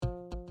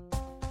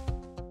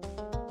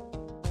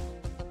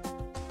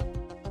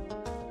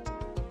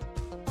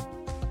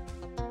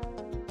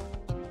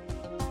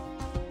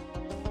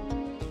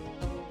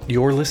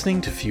You're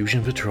listening to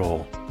Fusion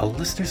Patrol, a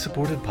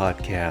listener-supported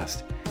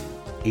podcast.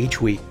 Each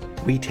week,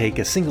 we take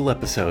a single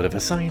episode of a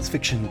science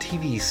fiction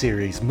TV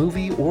series,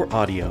 movie, or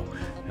audio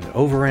and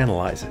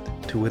overanalyze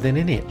it to within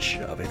an inch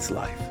of its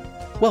life.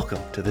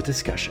 Welcome to the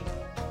discussion.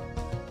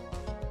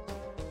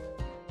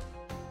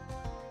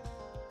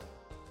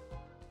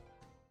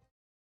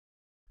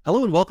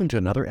 Hello and welcome to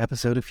another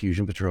episode of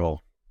Fusion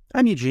Patrol.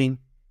 I'm Eugene.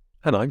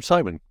 And I'm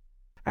Simon.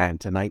 And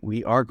tonight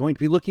we are going to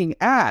be looking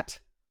at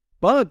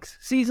Bugs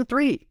Season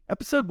 3,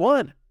 Episode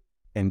 1,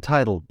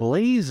 entitled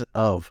Blaze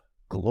of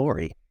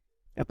Glory.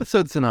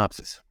 Episode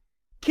synopsis.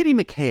 Kitty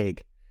McHaig,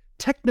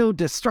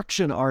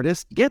 techno-destruction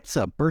artist, gets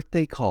a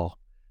birthday call,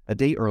 a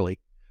day early,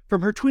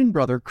 from her twin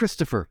brother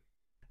Christopher.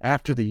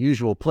 After the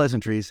usual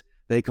pleasantries,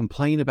 they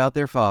complain about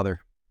their father.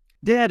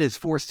 Dad has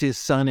forced his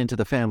son into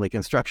the family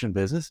construction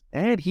business,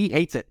 and he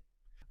hates it.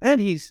 And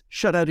he's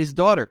shut out his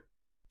daughter,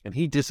 and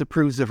he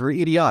disapproves of her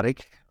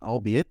idiotic,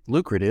 albeit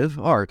lucrative,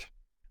 art.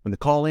 When the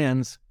call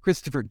ends,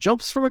 Christopher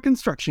jumps from a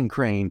construction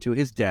crane to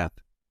his death.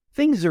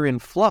 Things are in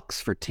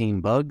flux for Team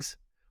Bugs.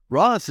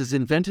 Ros has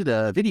invented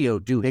a video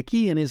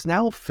doohickey and is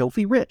now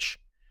filthy rich.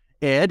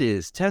 Ed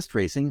is test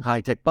racing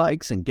high-tech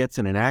bikes and gets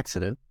in an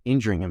accident,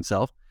 injuring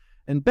himself.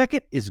 And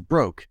Beckett is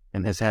broke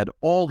and has had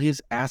all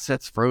his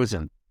assets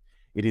frozen.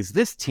 It is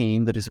this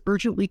team that is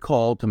urgently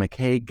called to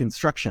McHaig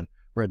Construction,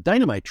 where a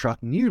dynamite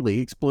truck nearly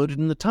exploded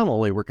in the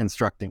tunnel they were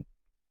constructing.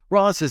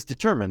 Ros is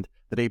determined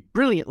that a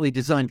brilliantly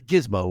designed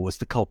gizmo was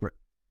the culprit.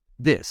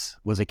 This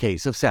was a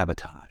case of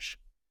sabotage.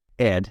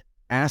 Ed,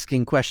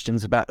 asking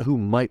questions about who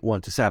might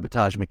want to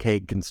sabotage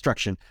McHaig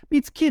Construction,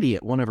 meets Kitty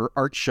at one of her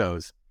art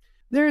shows.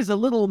 There is a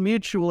little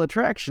mutual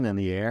attraction in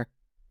the air,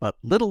 but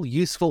little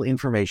useful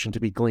information to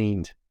be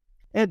gleaned.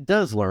 Ed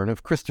does learn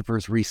of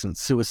Christopher's recent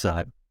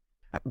suicide.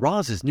 At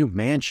Ros's new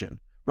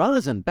mansion,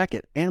 Ros and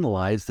Beckett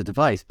analyze the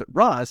device, but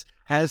Ros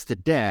has to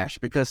dash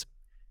because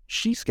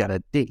she's got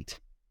a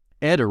date.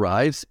 Ed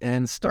arrives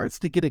and starts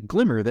to get a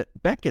glimmer that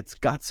Beckett's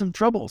got some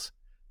troubles,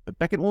 but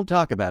Beckett won't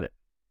talk about it.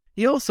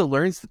 He also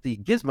learns that the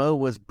gizmo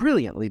was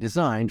brilliantly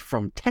designed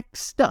from tech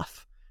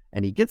stuff,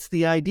 and he gets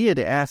the idea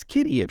to ask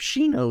Kitty if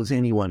she knows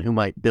anyone who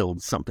might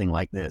build something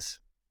like this.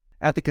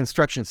 At the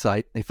construction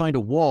site, they find a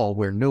wall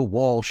where no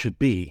wall should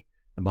be,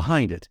 and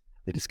behind it,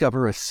 they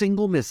discover a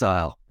single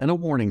missile and a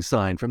warning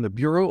sign from the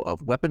Bureau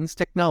of Weapons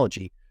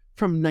Technology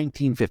from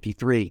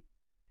 1953.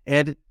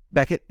 Ed,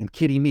 Beckett, and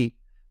Kitty meet,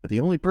 but the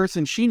only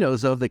person she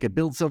knows of that could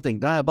build something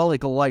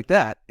diabolical like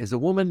that is a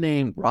woman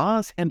named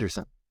Ros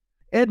Henderson.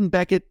 Ed and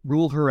Beckett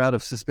rule her out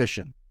of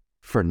suspicion.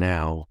 For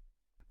now.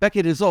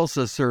 Beckett is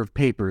also served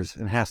papers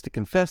and has to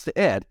confess to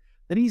Ed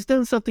that he's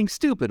done something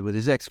stupid with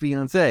his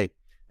ex-fiancee,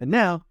 and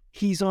now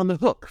he's on the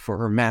hook for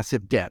her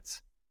massive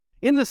debts.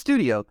 In the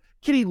studio,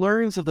 Kitty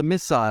learns of the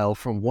missile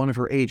from one of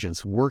her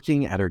agents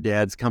working at her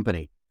dad's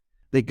company.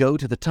 They go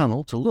to the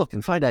tunnel to look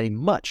and find a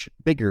much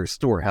bigger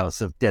storehouse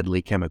of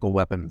deadly chemical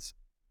weapons.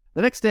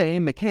 The next day,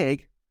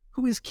 McHaig,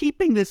 who is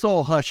keeping this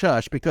all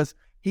hush-hush because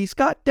he's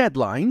got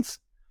deadlines,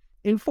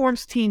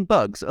 informs Team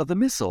Bugs of the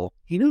missile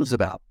he knows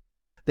about.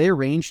 They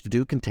arrange to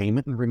do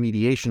containment and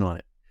remediation on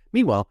it.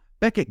 Meanwhile,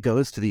 Beckett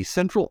goes to the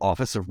Central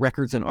Office of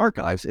Records and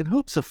Archives in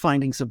hopes of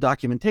finding some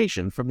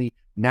documentation from the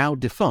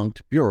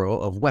now-defunct Bureau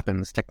of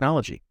Weapons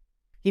Technology.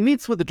 He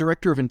meets with the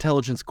Director of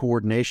Intelligence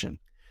Coordination.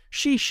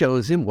 She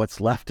shows him what's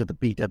left of the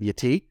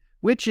BWT,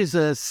 which is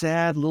a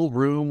sad little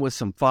room with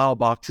some file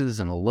boxes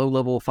and a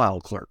low-level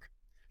file clerk.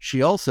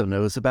 She also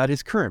knows about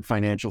his current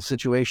financial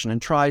situation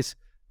and tries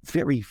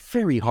very,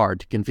 very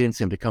hard to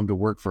convince him to come to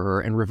work for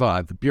her and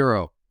revive the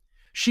Bureau.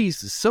 She's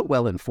so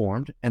well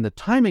informed, and the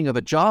timing of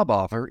a job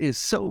offer is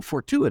so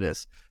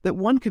fortuitous that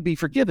one could be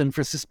forgiven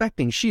for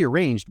suspecting she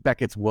arranged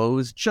Beckett's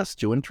woes just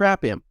to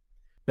entrap him.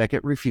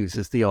 Beckett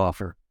refuses the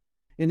offer.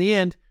 In the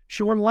end,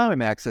 she won't allow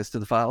him access to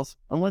the files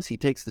unless he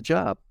takes the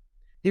job.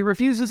 He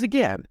refuses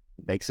again,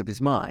 makes up his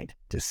mind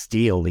to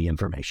steal the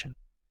information.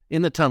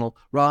 In the tunnel,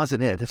 Ros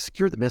and Ed have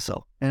secured the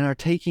missile and are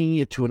taking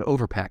it to an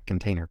overpack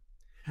container.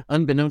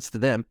 Unbeknownst to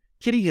them,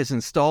 Kitty has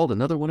installed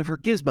another one of her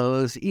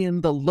gizmos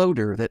in the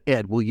loader that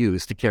Ed will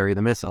use to carry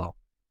the missile.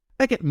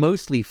 Beckett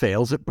mostly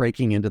fails at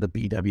breaking into the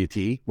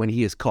BWT when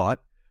he is caught,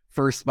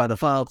 first by the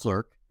file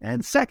clerk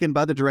and second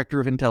by the Director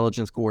of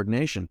Intelligence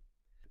Coordination.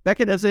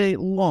 Beckett has a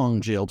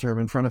long jail term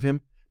in front of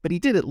him, but he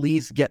did at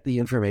least get the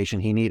information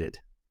he needed.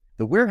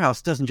 The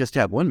warehouse doesn't just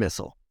have one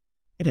missile.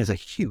 It has a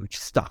huge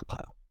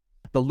stockpile.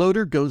 The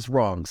loader goes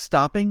wrong,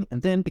 stopping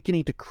and then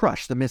beginning to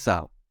crush the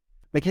missile.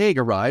 McHaig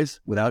arrives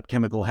without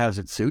chemical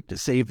hazard suit to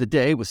save the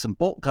day with some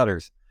bolt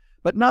cutters,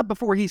 but not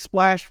before he's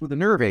splashed with a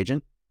nerve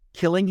agent,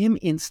 killing him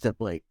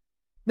instantly.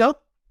 No,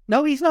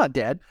 he's not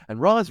dead,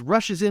 and Ros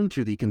rushes him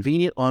to the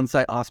convenient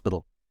on-site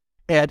hospital.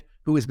 Ed,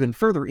 who has been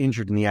further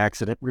injured in the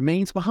accident,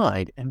 remains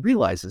behind and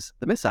realizes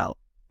the missile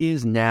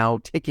is now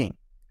ticking.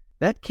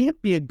 That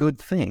can't be a good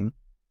thing.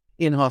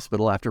 In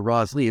hospital after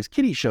Ros leaves,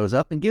 Kitty shows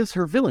up and gives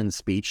her villain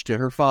speech to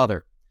her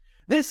father.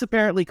 This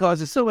apparently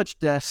causes so much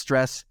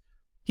stress,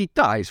 he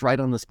dies right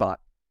on the spot.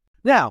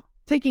 Now,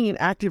 taking an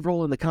active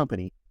role in the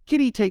company,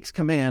 Kitty takes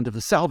command of the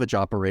salvage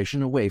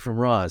operation away from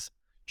Ros.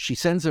 she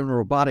sends in a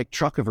robotic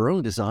truck of her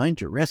own design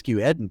to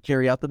rescue Ed and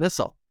carry out the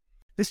missile.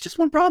 There's just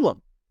one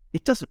problem.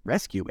 It doesn't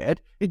rescue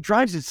Ed. It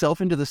drives itself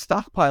into the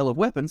stockpile of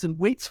weapons and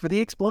waits for the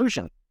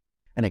explosion.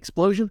 An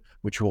explosion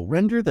which will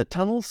render the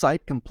tunnel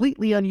site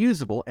completely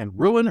unusable and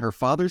ruin her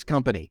father's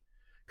company,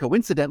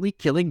 coincidentally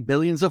killing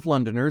billions of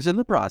Londoners in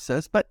the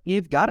process, but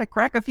you've got to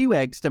crack a few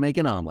eggs to make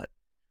an omelet.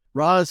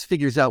 Ros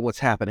figures out what's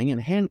happening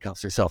and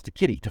handcuffs herself to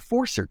Kitty to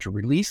force her to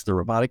release the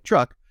robotic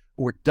truck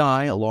or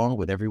die along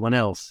with everyone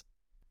else.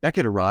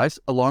 Beckett arrives,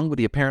 along with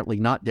the apparently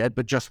not dead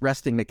but just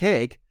resting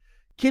McHaig.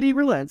 Kitty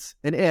relents,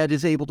 and Ed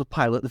is able to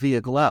pilot the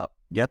vehicle out,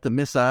 get the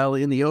missile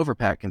in the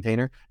overpack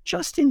container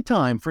just in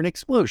time for an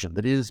explosion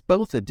that is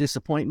both a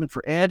disappointment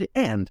for Ed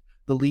and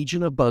the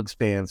legion of Bugs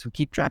fans who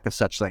keep track of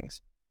such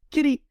things.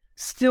 Kitty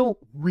still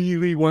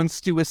really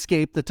wants to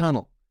escape the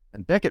tunnel,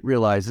 and Beckett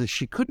realizes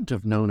she couldn't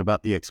have known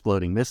about the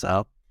exploding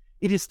missile.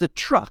 It is the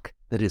truck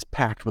that is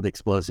packed with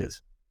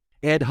explosives.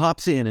 Ed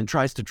hops in and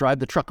tries to drive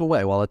the truck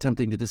away while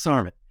attempting to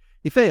disarm it.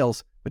 He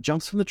fails, but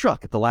jumps from the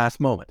truck at the last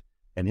moment,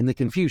 and in the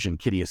confusion,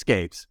 Kitty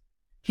escapes.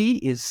 He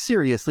is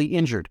seriously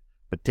injured,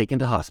 but taken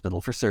to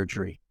hospital for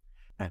surgery.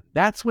 And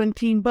that's when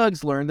Team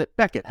Bugs learn that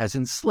Beckett has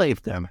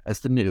enslaved them as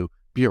the new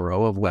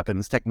Bureau of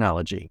Weapons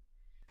Technology.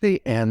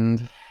 The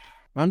end.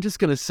 I'm just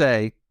going to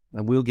say,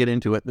 and we'll get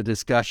into it in the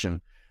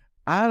discussion,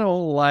 I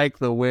don't like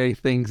the way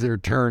things are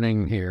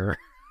turning here.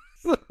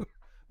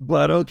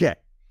 But okay.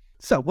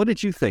 So what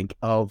did you think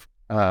of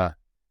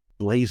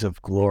Blaze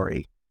of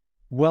Glory?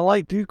 Well,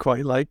 I do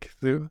quite like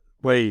the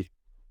way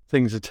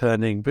things are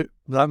turning, but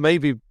that may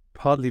be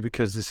partly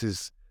because this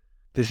is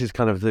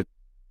kind of the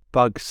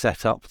bug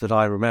setup that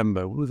I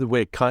remember.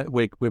 We're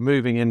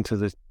moving into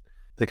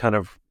the kind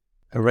of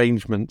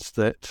arrangements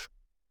that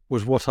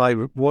was what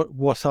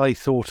I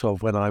thought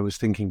of when I was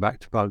thinking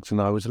back to Bugs,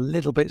 and I was a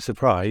little bit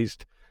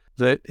surprised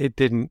that it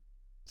didn't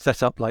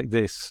set up like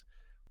this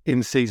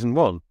in season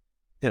 1.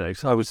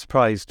 So I was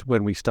surprised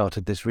when we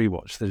started this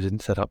rewatch that it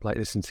didn't set up like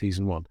this in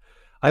season 1.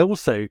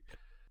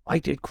 I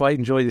did quite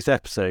enjoy this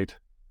episode.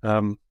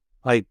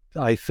 I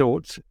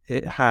thought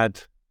it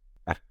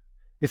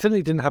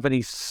certainly didn't have any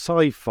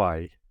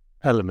sci-fi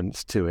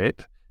elements to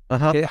it.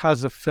 Uh-huh. It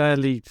has a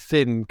fairly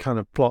thin kind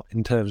of plot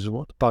in terms of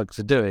what the Bugs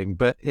are doing,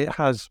 but it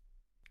has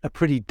a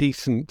pretty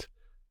decent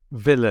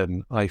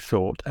villain, I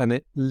thought, and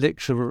it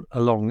licks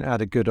along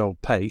at a good old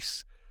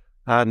pace,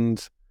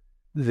 and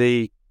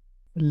the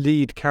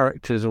lead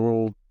characters are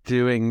all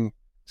doing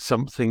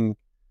something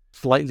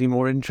slightly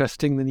more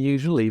interesting than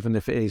usual, even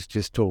if it is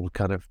just all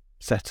kind of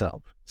set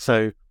up.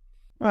 So,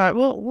 all right,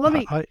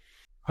 well,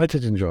 I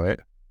did enjoy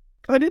it.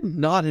 I did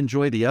not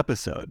enjoy the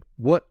episode.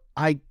 What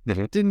I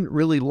didn't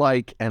really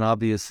like, and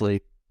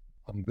obviously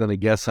I'm going to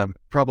guess I'm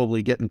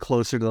probably getting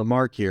closer to the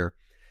mark here,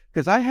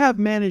 because I have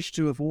managed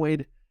to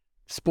avoid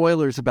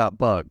spoilers about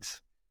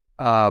Bugs.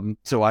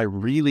 So I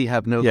really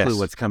have no clue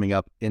what's coming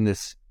up in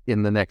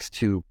the next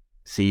 2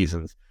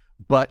 seasons.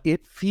 But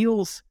it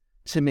feels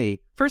to me,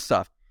 first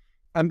off,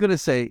 I'm going to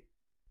say,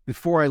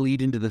 before I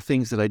lead into the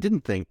things that I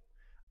didn't think,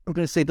 I'm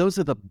going to say those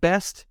are the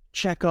best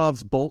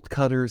Chekhov's bolt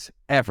cutters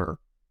ever.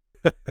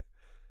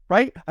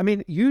 Right? I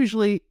mean,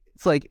 usually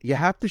it's like you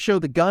have to show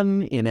the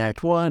gun in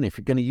Act 1 if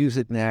you're going to use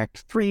it in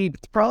Act 3.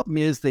 But the problem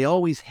is they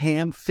always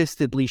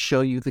ham-fistedly show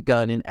you the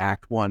gun in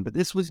Act 1. But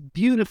this was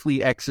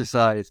beautifully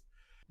exercised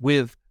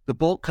with the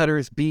bolt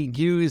cutters being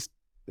used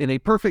in a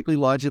perfectly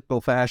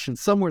logical fashion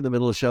somewhere in the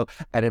middle of the show.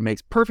 And it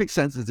makes perfect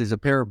sense that there's a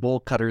pair of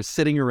bolt cutters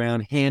sitting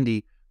around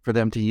handy for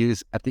them to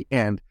use at the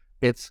end.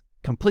 It's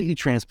completely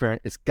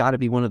transparent. It's got to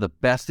be one of the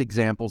best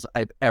examples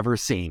I've ever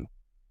seen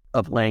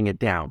of laying it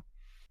down.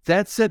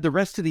 That said, the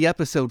rest of the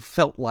episode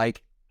felt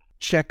like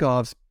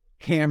Chekhov's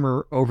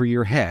hammer over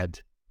your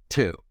head,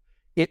 too.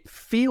 It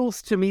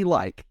feels to me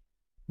like,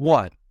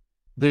 1,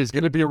 there's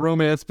going to be a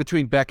romance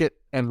between Beckett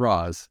and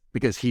Ros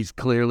because he's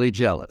clearly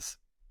jealous.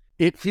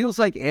 It feels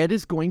like Ed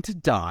is going to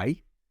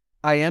die.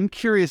 I am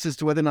curious as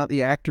to whether or not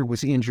the actor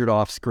was injured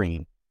off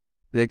screen.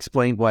 They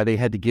explained why they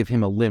had to give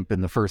him a limp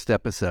in the first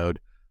episode.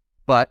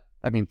 But,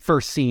 I mean,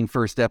 first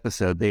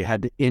episode, they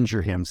had to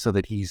injure him so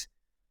that he's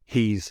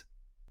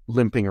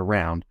limping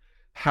around.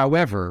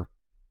 However,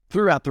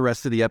 throughout the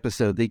rest of the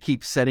episode, they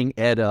keep setting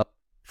Ed up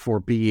for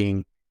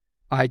being,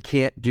 I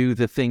can't do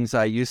the things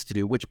I used to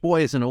do, which,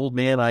 boy, as an old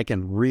man, I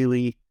can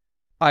really,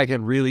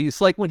 it's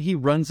like when he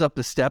runs up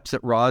the steps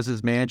at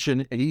Roz's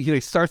mansion and he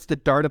starts to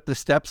dart up the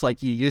steps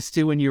like you used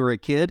to when you were a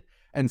kid.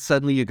 And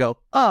suddenly you go,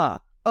 oh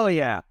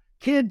yeah,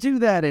 can't do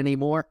that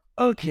anymore.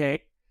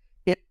 Okay.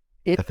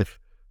 It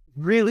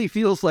really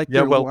feels like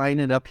they're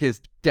lining up his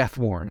death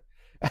warrant.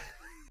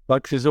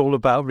 Bugs is all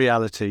about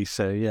reality,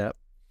 so yeah.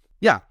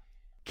 Yeah.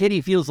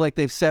 Kitty feels like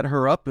they've set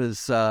her up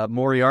as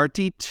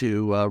Moriarty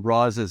to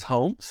Roz's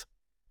Holmes.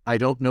 I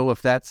don't know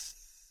if that's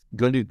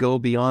going to go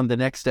beyond the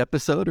next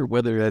episode or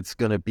whether that's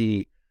going to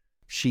be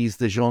she's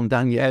the Jean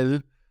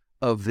Daniel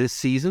of this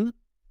season,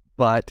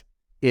 but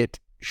it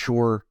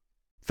sure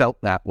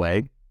felt that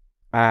way.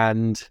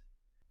 And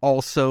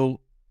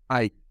also,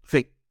 I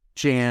think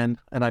Jan,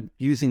 and I'm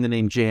using the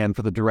name Jan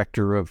for the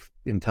director of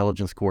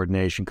intelligence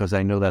coordination because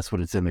I know that's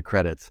what it's in the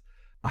credits.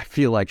 I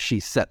feel like she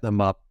set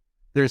them up.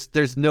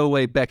 There's no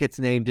way Beckett's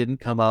name didn't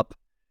come up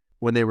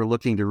when they were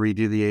looking to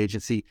redo the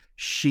agency.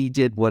 She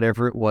did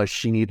whatever it was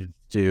she needed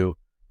to do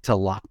to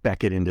lock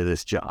Beckett into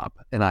this job.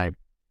 And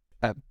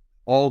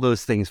all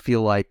those things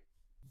feel like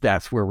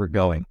that's where we're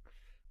going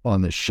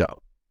on this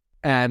show.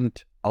 And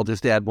I'll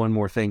just add one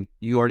more thing.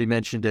 You already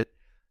mentioned it.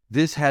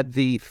 This had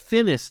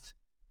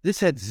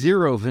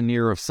zero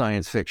veneer of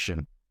science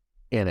fiction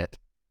in it.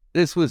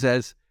 This was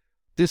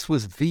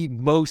the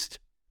most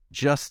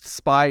just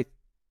spy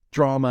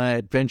drama,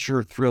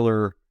 adventure,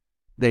 thriller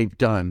they've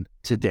done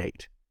to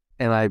date.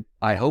 And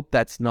I hope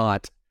that's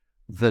not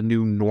the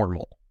new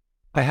normal.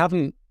 I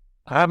haven't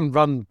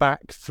run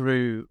back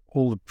through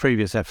all the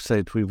previous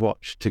episodes we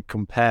watched to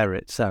compare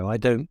it, so I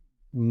don't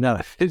know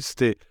if it's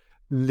the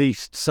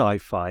least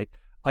sci-fi.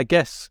 I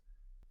guess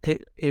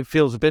it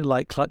feels a bit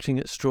like clutching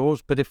at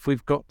straws, but if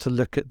we've got to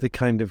look at the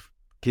kind of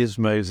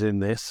gizmos in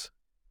this,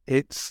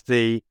 it's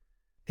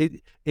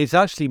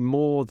actually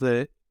more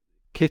the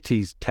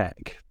Kitty's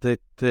tech,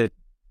 the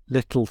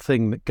little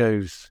thing that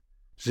goes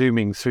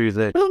zooming through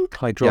the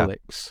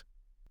hydraulics.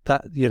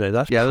 Yeah.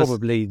 That's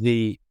probably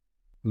the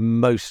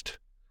most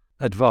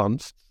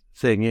advanced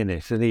thing in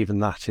it, and even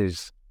that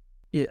is,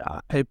 it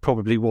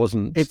probably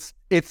wasn't.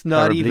 It's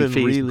not even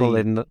feasible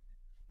really.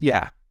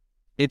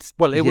 It's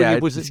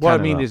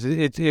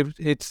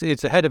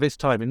ahead of its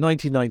time. In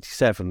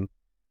 1997,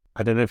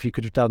 I don't know if you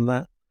could have done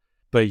that,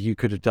 but you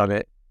could have done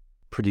it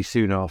pretty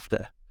soon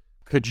after.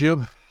 Could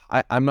you?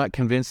 I'm not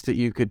convinced that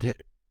you could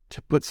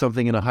to put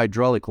something in a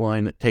hydraulic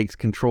line that takes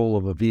control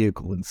of a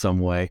vehicle in some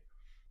way.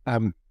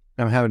 I'm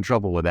having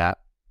trouble with that.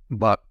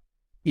 But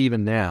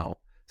even now,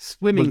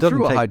 swimming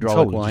through a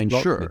hydraulic line,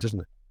 sure,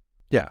 doesn't it?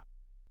 Yeah,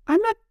 I'm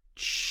not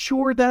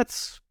sure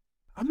that's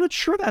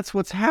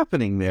what's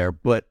happening there.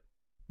 But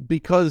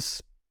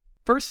because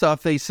first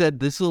off, they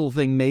said this little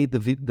thing made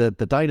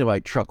the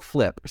dynamite truck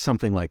flip or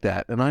something like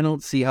that, and I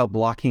don't see how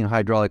blocking a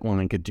hydraulic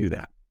line could do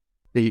that.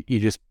 I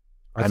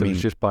thought it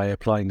was just by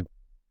applying the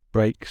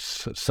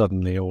brakes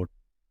suddenly or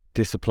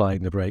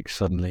disapplying the brakes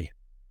suddenly.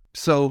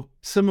 So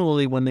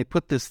similarly, when they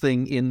put this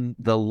thing in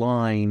the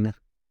line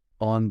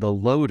on the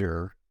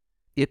loader,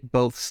 it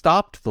both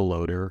stopped the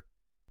loader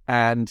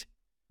and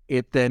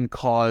it then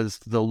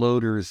caused the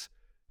loader's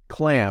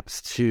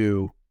clamps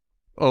to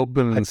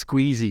open and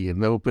squeezy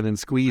and open and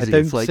squeezy.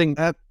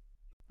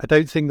 I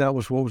don't think that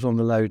was what was on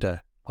the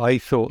loader. I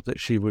thought that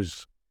she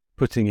was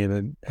putting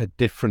in a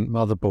different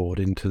motherboard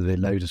into the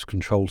loader's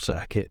control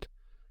circuit.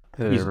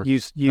 You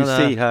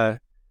see her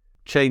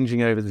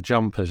changing over the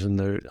jumpers,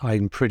 and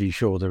I'm pretty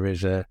sure there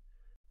is a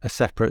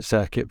separate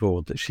circuit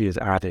board that she has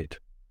added.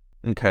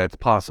 Okay, it's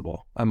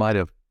possible. I might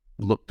have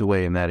looked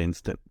away in that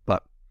instant,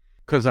 but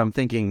because I'm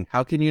thinking,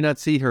 how can you not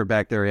see her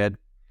back there, Ed?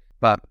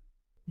 But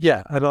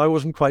yeah, and I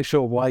wasn't quite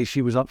sure why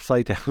she was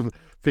upside down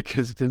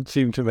because it didn't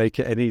seem to make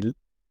it any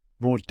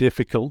more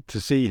difficult to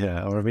see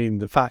her. Or I mean,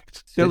 the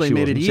fact still that they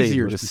made it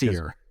easier to see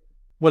her.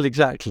 Well,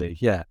 exactly.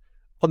 Yeah.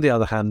 On the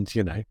other hand,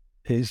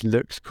 his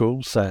looks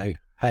cool. So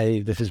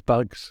hey, this is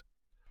Bugs.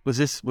 Was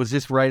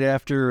this right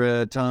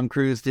after Tom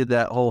Cruise did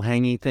that whole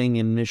hanging thing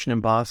in Mission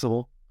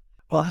Impossible?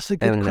 Well, that's a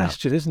good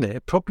question, isn't it?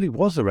 It probably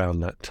was around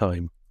that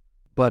time.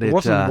 But it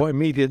wasn't what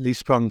immediately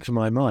sprung to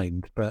my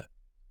mind, but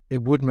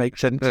it would make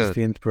sense as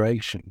the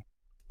inspiration.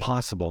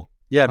 Possible.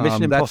 Yeah,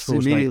 Mission Impossible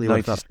was immediately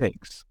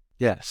 96.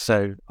 Yeah,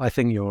 so I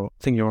think you're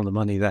on the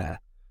money there.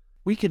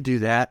 We can do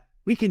that.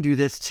 We can do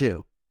this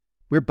too.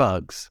 We're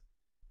Bugs.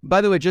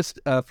 By the way, just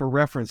for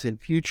reference in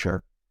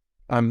future,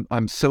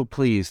 I'm so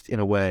pleased in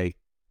a way.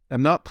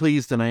 I'm not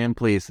pleased and I am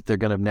pleased that they're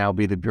going to now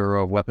be the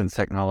Bureau of Weapons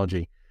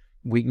Technology.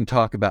 We can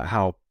talk about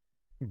how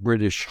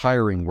British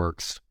hiring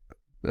works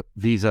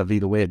vis-a-vis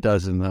the way it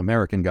does in the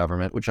American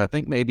government, which I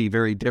think may be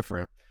very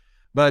different.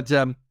 But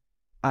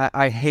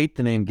I hate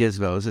the name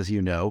Gizmos, as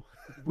you know,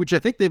 which I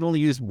think they've only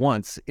used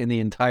once in the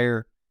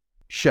entire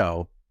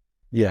show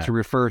to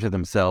refer to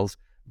themselves.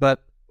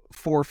 But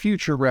for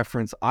future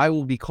reference, I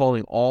will be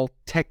calling all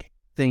tech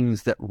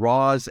things that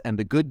Ros and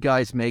the good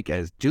guys make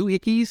as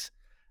doohickeys,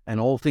 and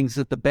all things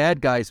that the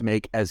bad guys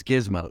make as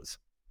gizmos.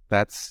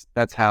 That's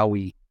how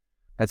we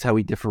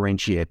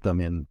differentiate them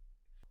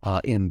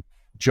in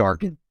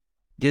jargon.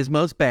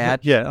 Gizmos bad.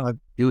 Yeah,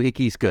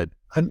 doohickeys good.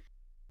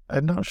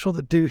 I'm not sure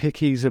that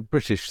doohickeys are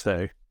British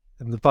though,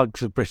 and the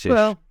Bugs are British.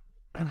 Well,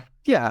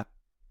 yeah,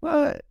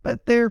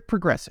 but they're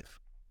progressive.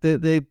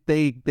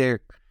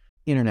 They're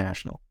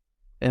international,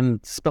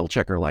 and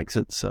Spellchecker likes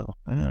it. So,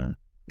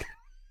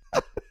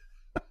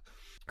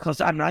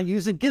 because I'm not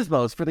using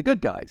gizmos for the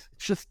good guys.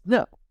 It's just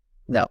no.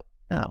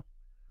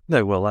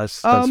 Well, that's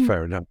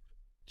fair enough.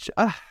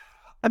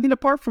 I mean,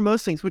 apart from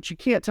most things, which you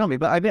can't tell me,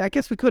 but I mean, I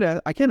guess we could.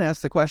 I can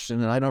ask the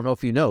question, and I don't know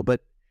if you know,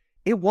 but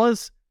it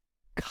was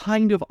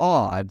kind of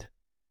odd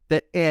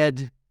that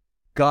Ed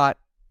got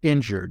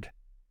injured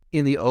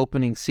in the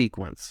opening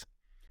sequence,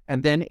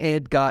 and then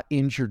Ed got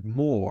injured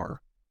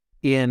more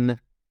in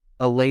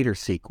a later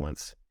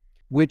sequence,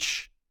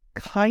 which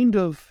kind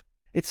of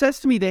It says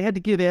to me they had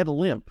to give Ed a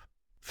limp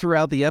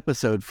throughout the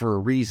episode for a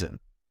reason.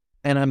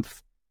 And I'm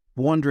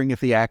wondering if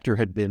the actor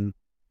had been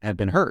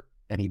hurt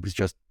and he was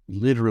just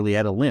literally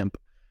at a limp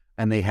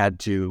and they had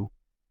to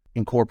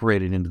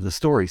incorporate it into the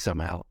story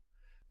somehow.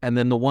 And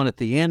then the one at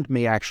the end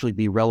may actually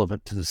be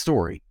relevant to the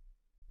story.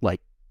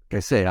 Like I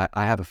say,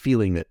 I have a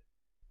feeling that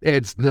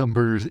Ed's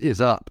numbers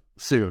is up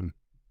soon.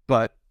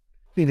 But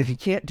I mean, if you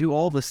can't do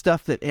all the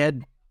stuff that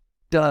Ed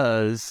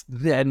does,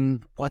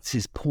 then what's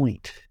his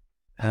point?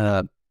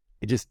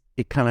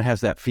 It kind of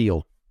has that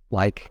feel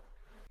like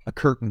a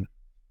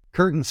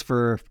curtains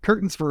for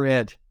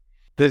Ed.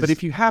 But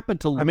if you happen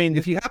to,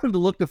 if you happen to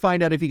look to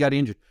find out if he got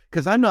injured,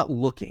 because I'm not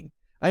looking,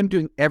 I'm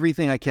doing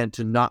everything I can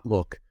to not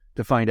look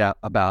to find out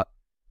about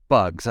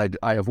Bugs.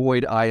 I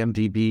avoid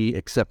IMDb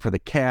except for the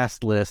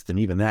cast list, and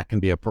even that can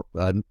be a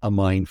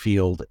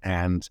minefield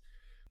and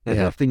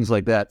things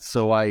like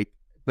that.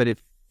 But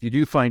if you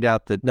do find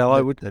out that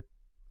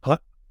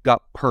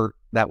got hurt,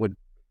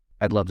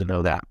 I'd love to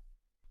know that.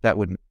 That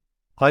wouldn't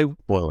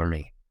boiler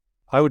me.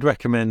 I would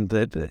recommend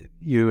that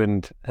you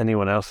and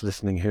anyone else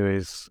listening who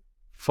is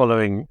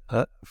following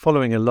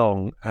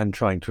along and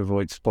trying to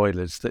avoid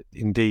spoilers, that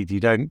indeed you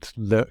don't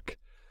look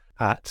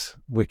at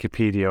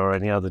Wikipedia or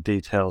any other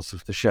details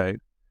of the show.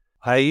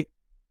 I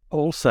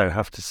also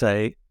have to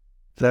say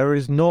there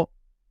is not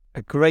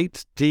a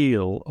great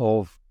deal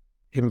of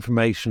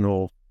information,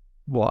 or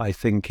what I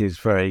think is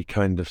very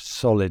kind of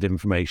solid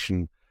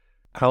information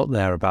out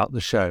there about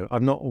the show.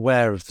 I'm not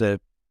aware of there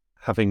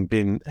having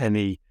been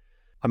any.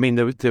 I mean,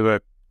 there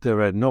are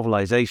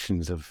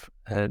novelizations of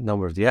a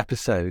number of the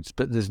episodes,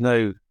 but there's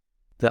no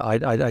that I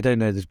don't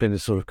know. There's been a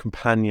sort of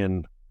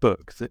companion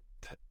book that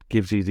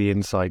gives you the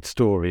inside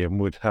story and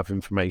would have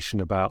information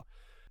about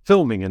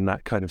filming and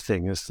that kind of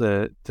thing, as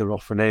there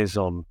often is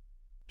on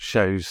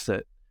shows that.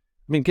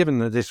 I mean, given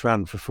that this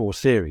ran for 4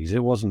 series,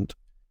 it wasn't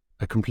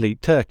a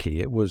complete turkey.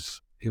 It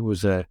was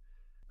a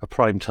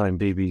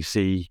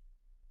primetime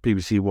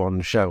BBC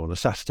One show on a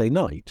Saturday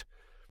night.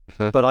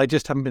 But I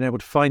just haven't been able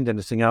to find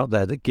anything out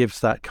there that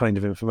gives that kind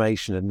of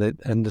information,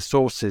 and the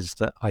sources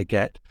that I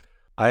get,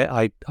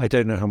 I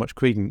don't know how much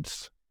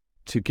credence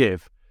to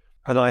give,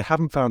 and I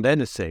haven't found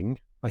anything.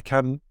 I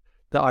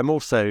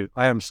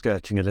am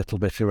skirting a little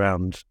bit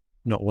around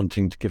not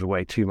wanting to give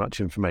away too much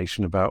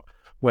information about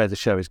where the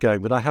show is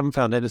going, but I haven't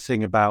found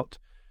anything about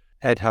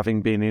Ed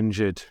having been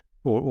injured,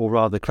 or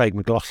rather Craig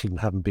McLachlan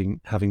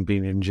having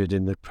been injured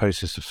in the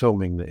process of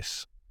filming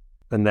this,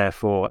 and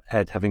therefore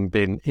Ed having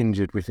been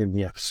injured within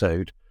the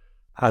episode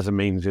as a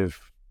means of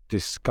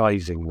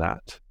disguising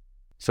that.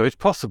 So it's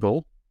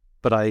possible,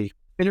 but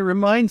And it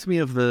reminds me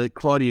of the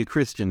Claudia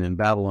Christian in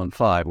Babylon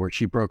 5, where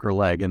she broke her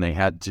leg and they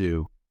had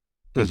to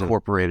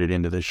incorporate it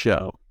into the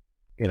show.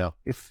 You know,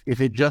 if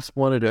it just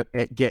wanted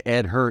to get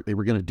Ed hurt, they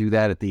were going to do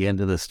that at the end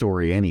of the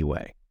story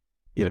anyway,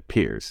 it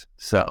appears.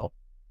 So,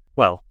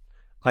 well,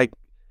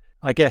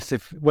 I guess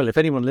if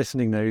anyone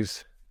listening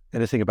knows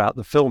anything about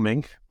the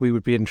filming, we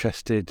would be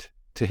interested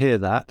to hear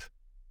that.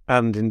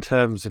 And in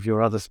terms of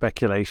your other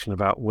speculation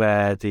about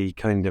where the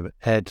kind of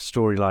Ed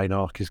storyline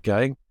arc is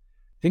going,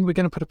 I think we're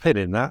going to put a pin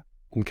in that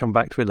and come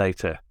back to it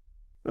later.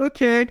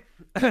 Okay.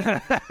 I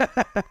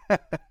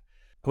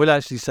will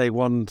actually say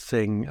one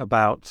thing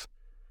about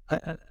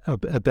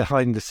a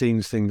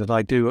behind-the-scenes thing that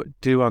I do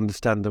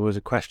understand. There was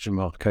a question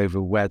mark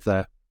over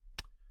whether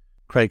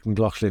Craig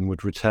McLachlan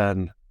would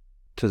return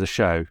to the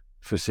show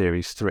for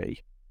Series 3.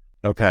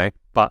 Okay.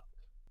 But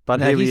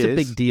now, he's a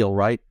big deal,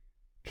 right?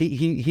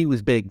 He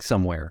was big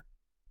somewhere,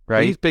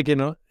 right? He's big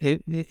in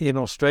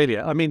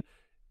Australia. I mean,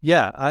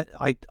 yeah,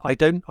 I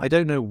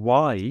don't know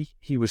why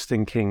he was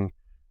thinking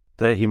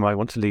that he might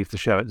want to leave the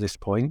show at this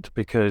point,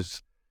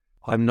 because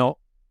I'm not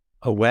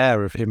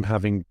aware of him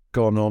having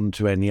gone on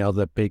to any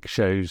other big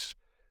shows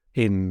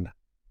in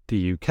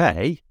the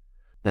UK.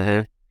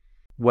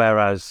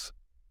 Whereas,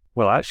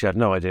 well, actually, I had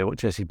no idea what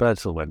Jesse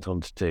Birdsall went on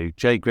to do.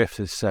 Jay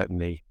Griffiths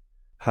certainly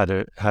had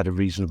a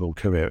reasonable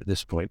career at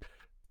this point.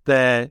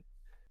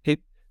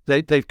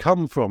 They've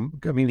come from.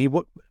 I mean,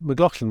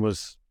 McLachlan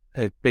was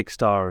a big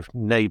star of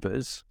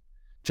Neighbours.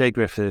 Jay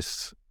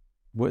Griffiths,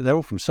 they're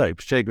all from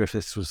soaps. Jay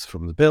Griffiths was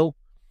from The Bill.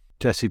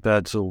 Jesse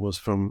Birdsall was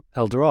from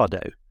El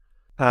Dorado,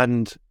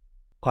 and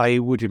I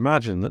would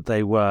imagine that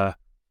they were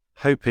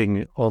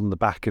hoping on the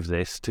back of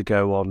this to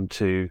go on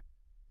to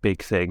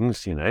big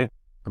things. You know,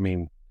 I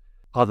mean,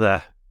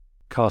 other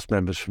cast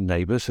members from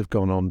Neighbours have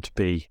gone on to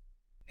be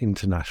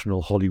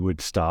international Hollywood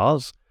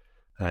stars.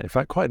 In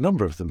fact, quite a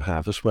number of them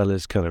have, as well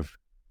as kind of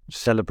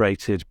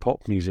celebrated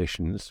pop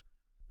musicians.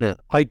 Yeah.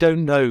 I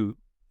don't know,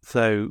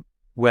 though,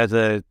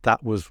 whether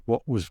that was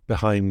what was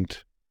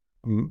behind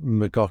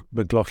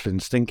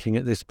McLachlan's thinking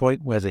at this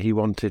point, whether he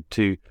wanted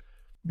to,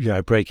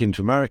 break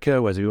into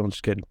America, whether he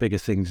wanted to get bigger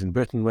things in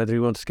Britain, whether he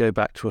wanted to go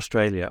back to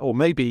Australia, or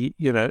maybe,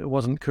 it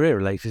wasn't career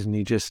related and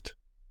he just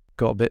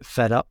got a bit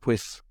fed up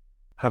with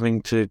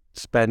having to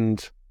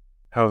spend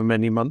however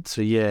many months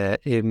a year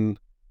in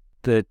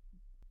the,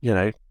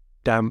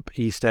 damp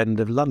East End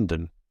of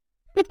London.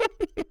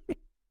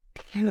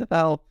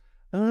 Well,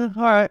 all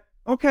right.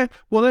 Okay.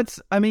 Well,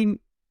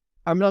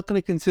 I'm not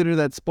going to consider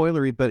that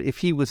spoilery, but if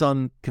he was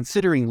on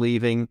considering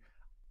leaving,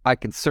 I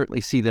can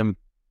certainly see them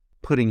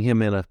putting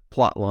him in a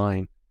plot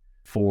line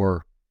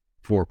for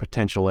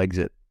potential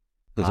exit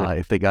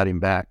if they got him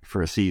back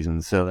for a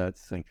season. So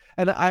that's the thing.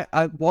 And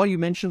I while you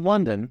mentioned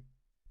London,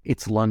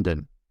 it's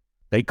London.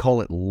 They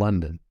call it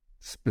London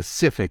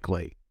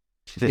specifically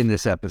in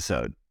this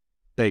episode.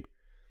 They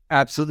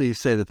absolutely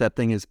say that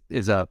thing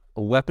is a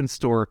weapons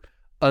store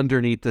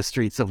underneath the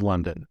streets of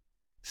London.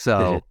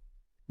 So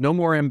no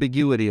more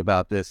ambiguity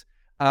about this.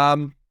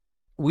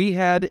 We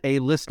had a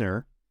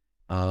listener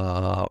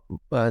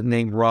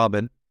named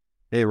Robin.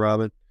 Hey,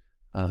 Robin,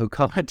 who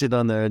commented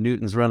on the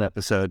Newton's Run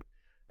episode.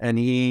 And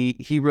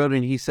he wrote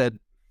in, he said,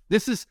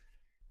 this is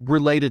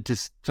related to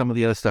some of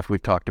the other stuff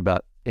we've talked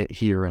about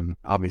here. And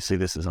obviously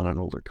this is on an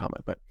older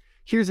comment, but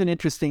here's an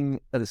interesting,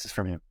 this is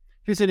from him.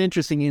 Here's an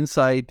interesting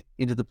insight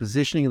into the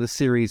positioning of the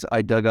series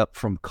I dug up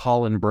from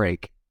Colin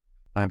Brake.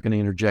 I'm going to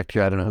interject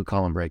here. I don't know who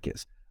Colin Brake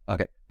is.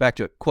 Okay, back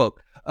to it. Quote.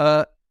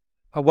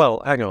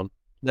 Well, hang on.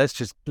 Let's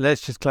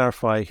just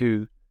clarify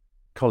who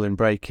Colin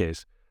Brake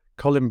is.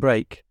 Colin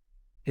Brake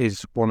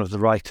is one of the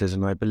writers,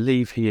 and I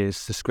believe he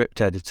is the script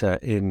editor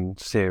in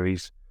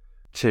Series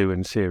 2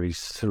 and Series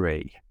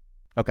 3.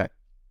 Okay.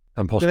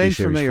 And possibly the name's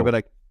Series familiar, 4. but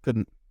I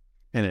couldn't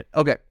in it.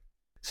 Okay.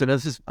 So now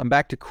I'm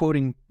back to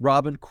quoting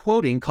Robin,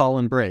 quoting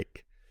Colin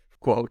Brake.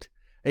 Quote,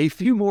 a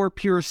few more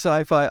pure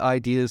sci-fi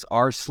ideas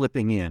are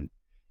slipping in.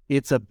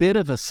 It's a bit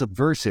of a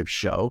subversive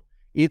show.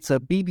 It's a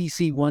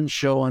BBC One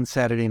show on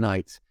Saturday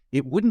nights.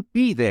 It wouldn't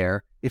be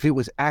there if it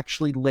was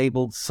actually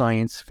labeled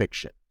science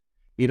fiction.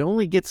 It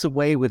only gets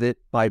away with it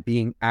by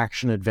being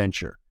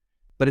action-adventure.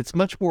 But it's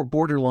much more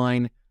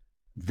borderline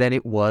than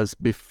it was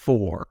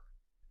before.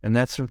 And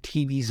that's from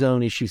TV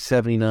Zone issue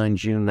 79,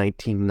 June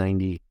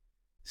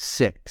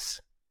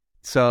 1996.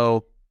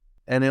 So,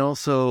 and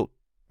also,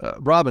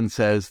 Robin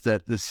says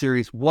that the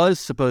series was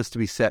supposed to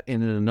be set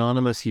in an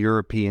anonymous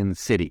European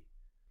city.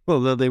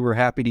 Although they were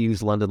happy to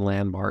use London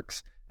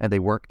landmarks, and they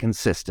weren't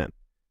consistent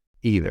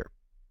either.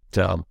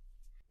 So,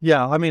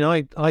 yeah, I mean,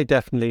 I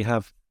definitely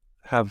have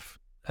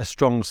a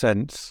strong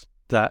sense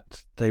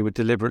that they were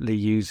deliberately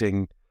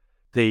using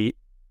the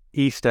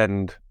East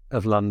End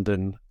of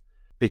London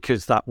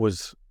because that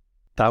was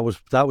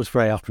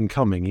very up and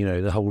coming. You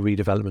know, the whole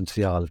redevelopment of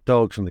the Isle of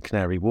Dogs and the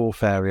Canary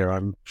Wharf area.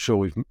 I'm sure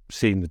we've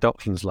seen the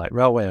Docklands Light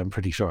Railway. I'm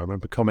pretty sure I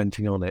remember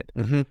commenting on it.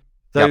 Mm-hmm.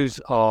 Those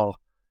are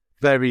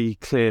very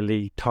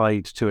clearly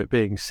tied to it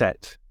being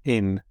set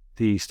in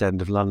the East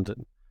End of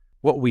London.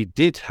 What we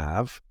did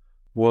have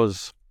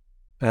was,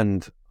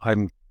 and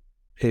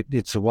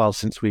it's a while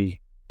since we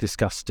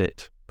discussed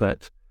it,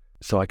 but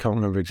so I can't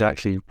remember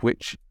exactly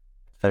which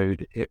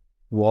episode it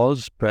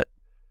was, but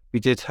we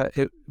did have,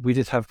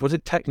 was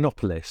it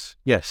Technopolis?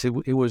 Yes,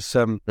 it was,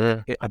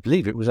 I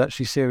believe it was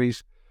actually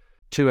Series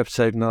 2,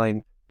 Episode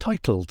 9,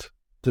 titled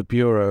The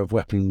Bureau of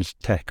Weapons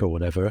Tech or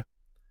whatever.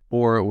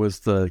 Or it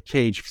was the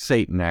Cage of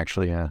Satan,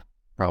 actually,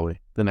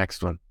 probably the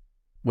next one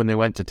when they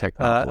went to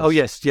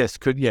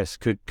Technopolis.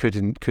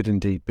 Could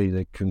indeed be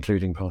the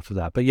concluding part of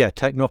that. But yeah,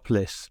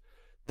 Technopolis,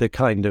 the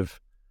kind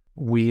of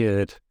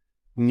weird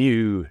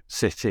new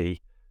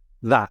city,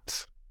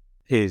 that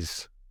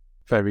is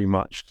very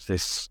much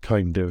this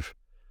kind of,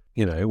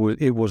 you know,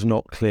 it was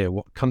not clear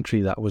what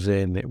country that was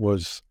in. It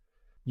was,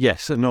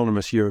 yes,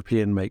 anonymous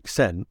European makes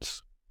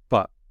sense,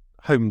 but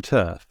home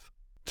turf,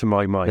 to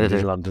my mind,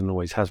 is London,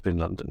 always has been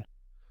London.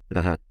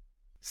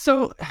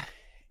 So,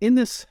 in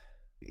this,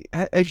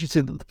 as you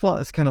said, the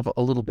plot is kind of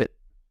a little bit,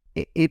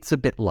 it's a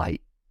bit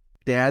light.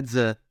 Dad's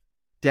a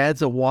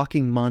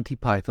walking Monty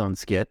Python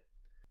skit,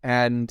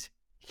 and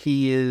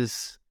he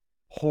is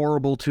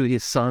horrible to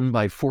his son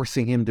by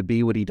forcing him to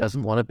be what he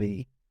doesn't want to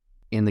be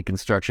in the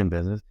construction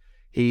business.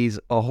 He's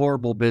a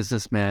horrible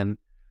businessman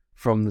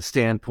from the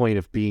standpoint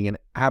of being an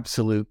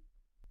absolute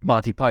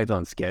Monty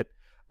Python skit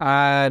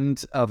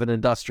and of an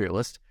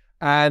industrialist.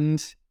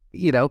 And,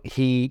 you know,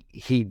 he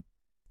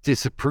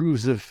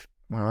disapproves of,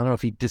 well, I don't know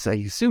if I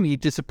assume he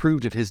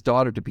disapproved of his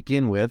daughter to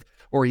begin with,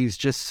 or he's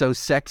just so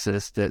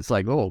sexist that it's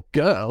like, oh,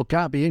 girl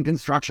can't be in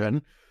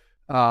construction.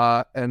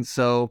 And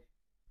so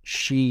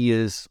she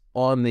is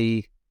on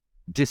the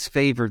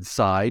disfavored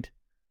side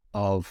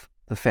of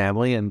the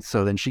family. And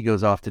so then she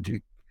goes off to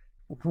do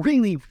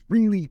really,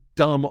 really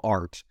dumb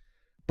art,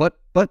 but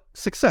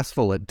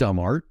successful at dumb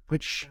art,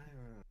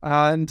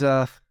 and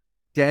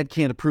Dad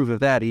can't approve of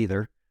that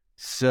either.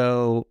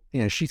 So,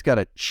 you know, she's got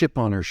a chip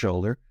on her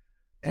shoulder,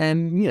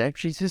 and, you know,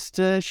 she's just,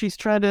 she's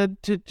trying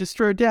to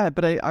destroy Dad.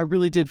 But I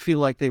really did feel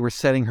like they were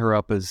setting her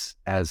up as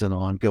an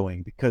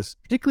ongoing,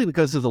 particularly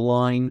because of the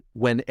line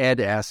when Ed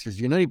asks, "Do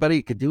you know anybody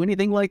who could do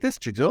anything like this?"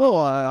 She goes, "Oh,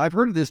 I've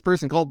heard of this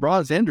person called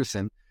Ros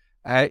Henderson."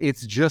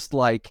 It's just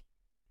like,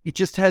 it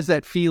just has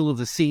that feel of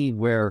the scene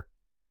where,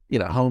 you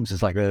know, Holmes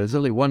is like, there's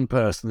only one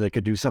person that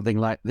could do something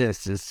like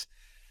this. It's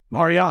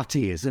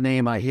Moriarty is the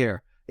name I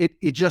hear.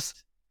 You're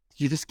just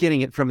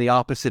getting it from the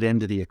opposite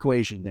end of the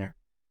equation there.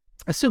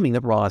 Assuming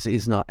that Ros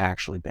is not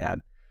actually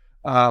bad,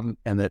 and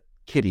that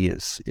Kitty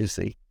is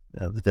the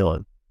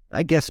villain.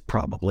 I guess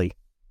probably.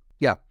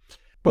 Yeah.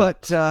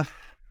 But I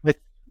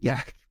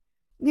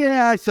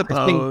yeah, I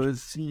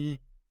suppose.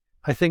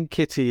 I think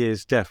Kitty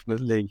is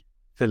definitely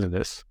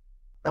villainous.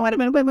 Oh, wait a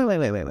minute, wait.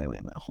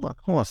 Hold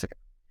on a second.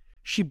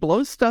 She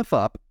blows stuff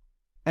up,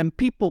 and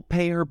people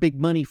pay her big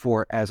money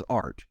for it as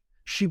art.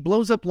 She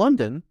blows up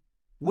London.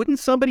 Wouldn't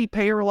somebody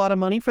pay her a lot of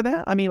money for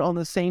that? I mean, on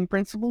the same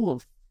principle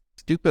of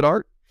stupid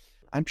art?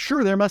 I'm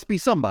sure there must be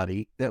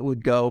somebody that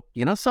would go,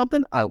 you know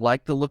something? I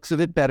like the looks of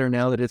it better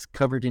now that it's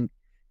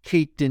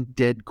caked in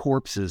dead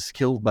corpses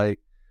killed by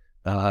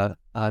a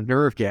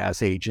nerve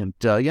gas agent.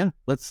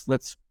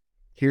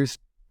 Here's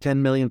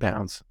 10 million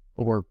pounds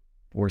or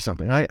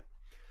something.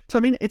 So,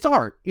 I mean, it's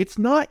art. It's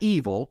not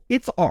evil.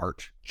 It's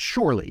art.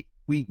 Surely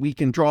we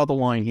can draw the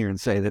line here and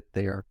say that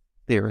they are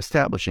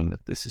establishing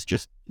that this is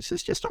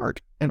just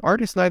art. And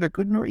art is neither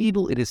good nor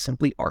evil. It is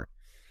simply art.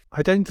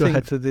 I don't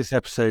think that this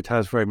episode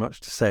has very much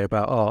to say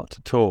about art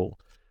at all.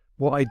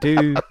 What I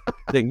do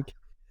think,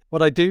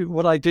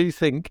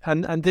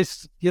 and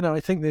this, I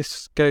think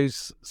this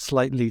goes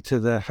slightly to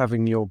the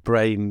having your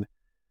brain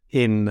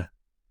in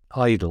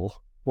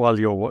idle while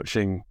you're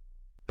watching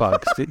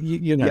Bugs.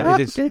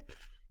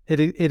 It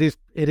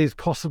is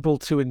possible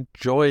to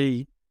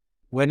enjoy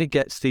when it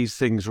gets these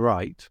things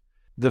right.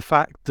 The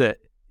fact that,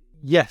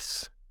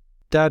 yes,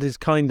 Dad is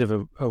kind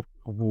of a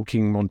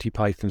walking Monty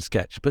Python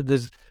sketch, but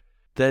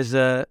there's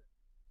a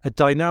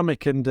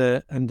dynamic and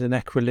an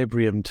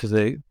equilibrium to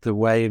the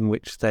way in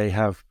which they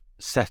have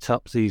set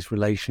up these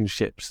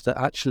relationships that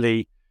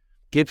actually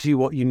gives you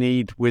what you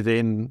need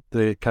within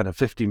the kind of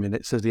 50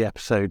 minutes of the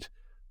episode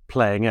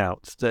playing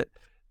out. That,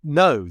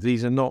 no,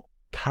 these are not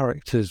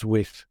characters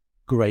with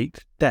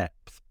great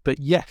depth, but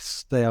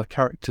yes, they are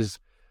characters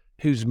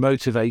whose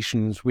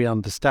motivations we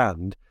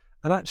understand,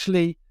 and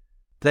actually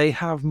they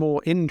have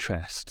more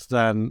interest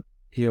than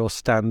your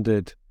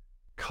standard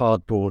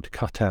cardboard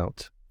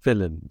cutout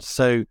villains.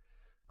 So,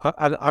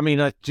 I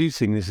mean, I do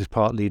think this is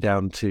partly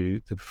down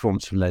to the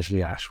performance of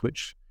Leslie Ash,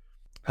 which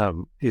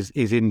is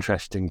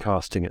interesting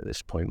casting at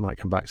this point. Might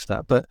come back to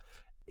that, but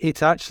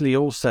it's actually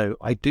also,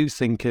 I do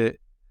think, a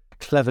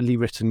cleverly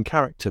written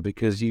character,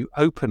 because you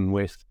open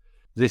with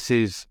this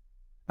is,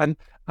 and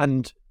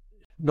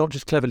not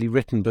just cleverly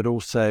written, but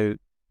also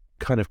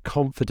kind of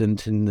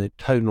confident in the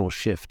tonal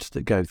shifts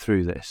that go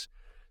through this.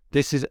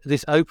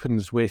 This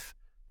opens with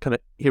kind of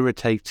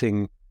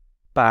irritating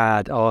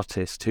bad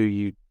artist who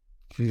you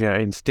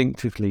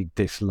instinctively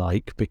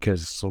dislike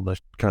because of the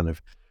kind of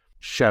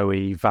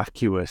showy,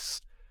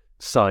 vacuous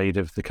side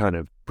of the kind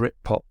of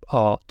Britpop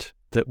art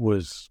that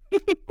was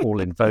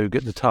all in vogue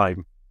at the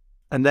time.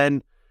 And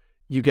then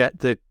you get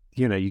the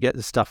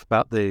stuff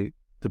about the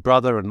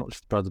brother, and not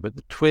just the brother, but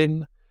the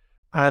twin.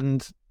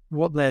 And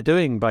what they're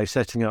doing by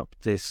setting up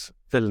this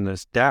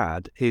villainous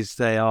dad is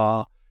they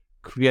are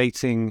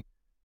creating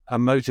a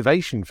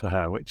motivation for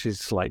her, which is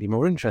slightly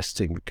more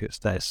interesting, because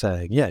they're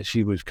saying, yeah,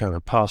 she was kind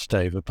of passed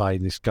over by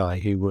this guy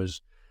who was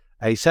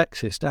a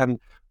sexist and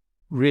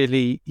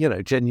really,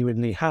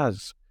 genuinely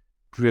has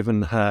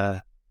driven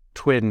her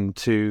twin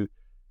to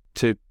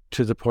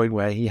the point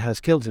where he has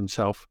killed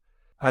himself.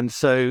 And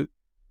so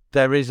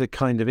there is a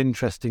kind of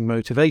interesting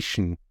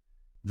motivation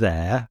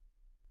there.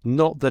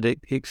 Not that it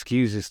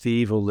excuses the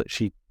evil that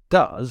she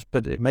does,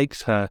 but it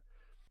makes her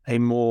a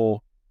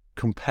more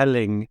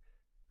compelling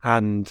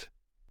and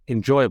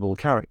enjoyable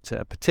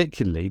character,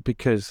 particularly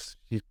because,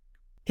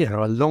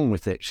 along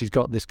with it, she's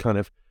got this kind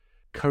of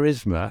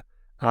charisma,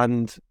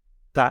 and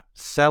that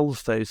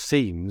sells those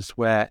scenes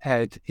where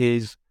Ed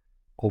is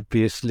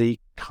obviously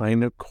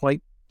kind of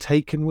quite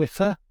taken with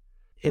her.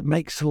 It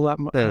makes all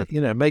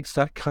that, makes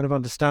that kind of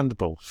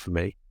understandable for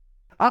me.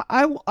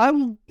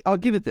 I'll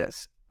give it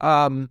this.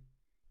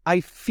 I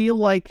feel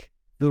like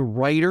the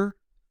writer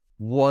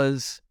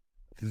was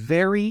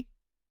very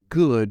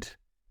good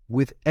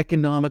with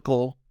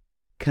economical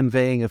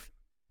conveying of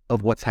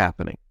what's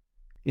happening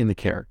in the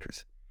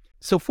characters.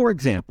 So, for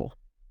example,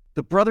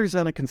 the brother's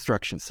on a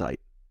construction site.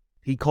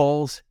 He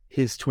calls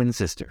his twin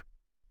sister,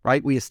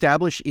 right? We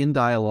establish in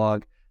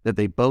dialogue that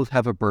they both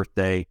have a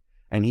birthday,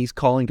 and he's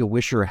calling to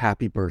wish her a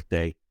happy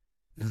birthday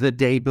the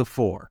day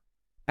before.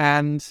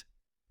 And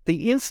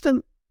the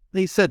instant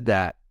they said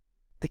that,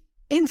 the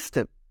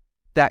instant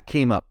that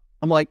came up,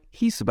 I'm like,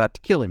 he's about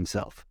to kill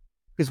himself.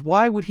 Because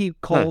why would he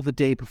call the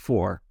day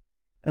before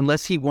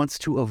unless he wants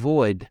to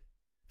avoid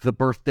the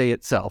birthday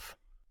itself,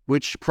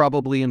 which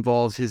probably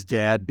involves his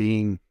dad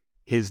being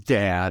his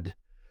dad.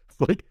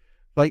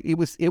 Like it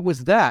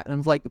was that. And I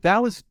was like,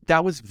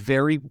 that was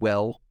very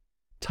well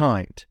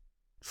timed.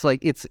 It's like,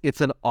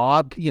 it's an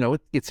odd,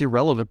 it's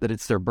irrelevant that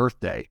it's their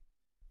birthday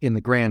in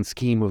the grand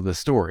scheme of the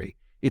story.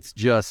 It's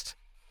just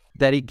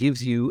that it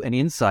gives you an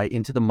insight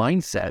into the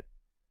mindset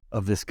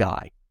of this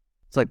guy.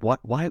 It's like,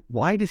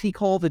 why does he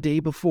call the day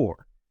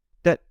before?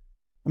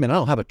 I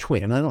don't have a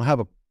twin. I don't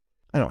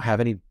have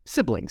any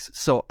siblings,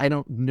 so I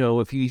don't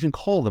know if you even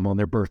call them on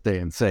their birthday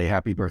and say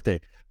happy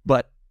birthday,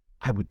 but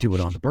I would do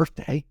it on the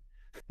birthday.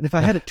 And if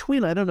I had a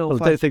twin, I don't know I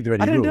don't think there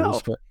are any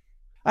rules, but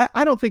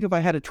I don't think if I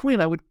had a twin,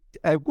 I would.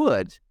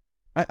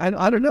 I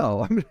don't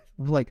know. I'm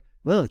like,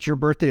 well, it's your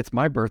birthday, it's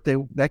my birthday.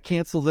 That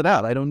cancels it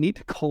out. I don't need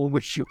to call and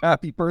wish you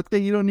happy birthday.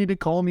 You don't need to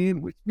call me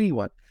and wish me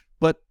one.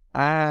 But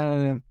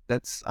I'm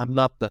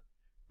not the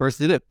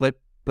person that did it.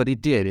 But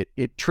it did.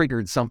 It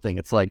triggered something.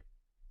 It's like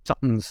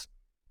something's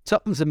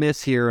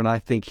amiss here, and I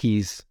think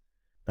he's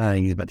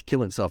about to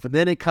kill himself. And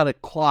then it kind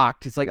of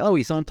clocked. It's like, oh,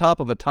 he's on top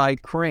of a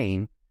tied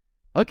crane.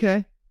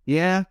 Okay,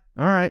 yeah,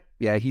 all right,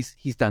 yeah,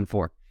 he's done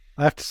for.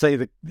 I have to say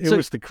that it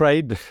was the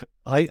crane.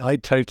 I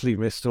totally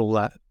missed all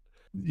that.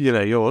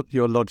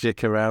 Your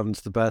logic around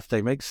the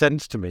birthday makes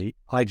sense to me.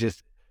 I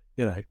just,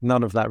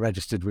 none of that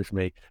registered with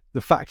me.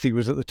 The fact he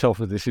was at the top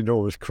of this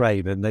enormous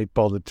crane and they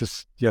bothered to,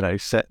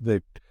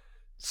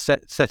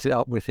 set it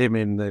up with him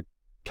in the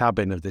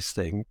cabin of this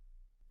thing.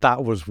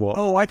 That was what.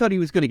 Oh, I thought he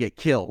was going to get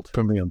killed.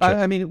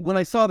 I mean, when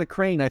I saw the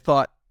crane, I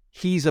thought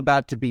he's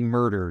about to be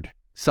murdered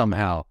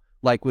somehow,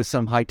 like with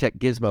some high-tech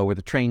gizmo where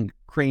the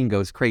crane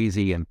goes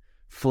crazy and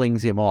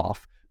flings him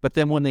off. But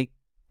then when they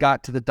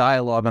got to the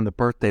dialogue on the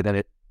birthday, then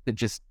it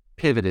just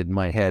pivoted in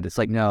my head. It's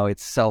like, no,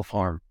 it's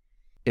self-harm.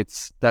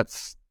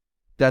 That's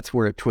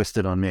where it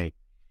twisted on me.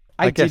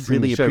 I did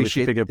really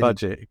appreciate bigger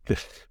budget.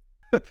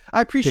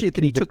 I appreciate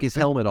that he took his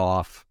helmet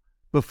off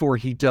before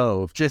he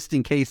dove, just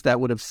in case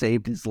that would have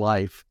saved his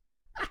life.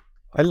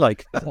 I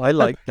like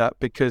that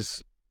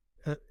because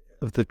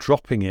of the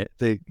dropping it,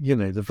 the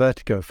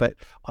vertigo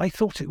effect. I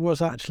thought it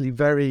was actually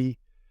very.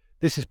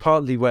 This is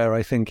partly where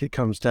I think it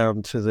comes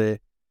down to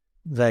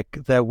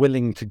they're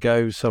willing to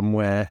go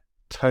somewhere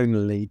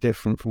tonally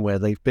different from where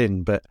they've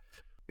been, but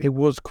it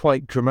was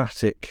quite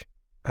dramatic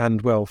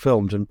and well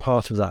filmed, and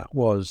part of that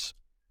was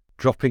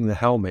dropping the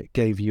helmet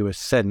gave you a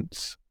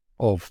sense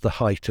of the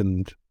height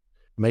and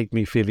made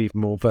me feel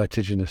even more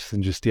vertiginous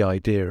than just the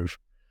idea of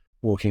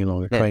walking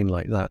along a crane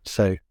like that.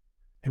 So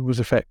it was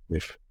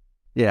effective.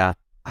 Yeah.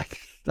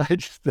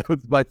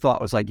 My thought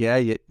was like, yeah,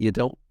 you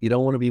don't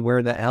want to be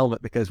wearing that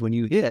helmet because when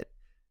you hit,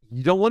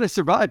 you don't want to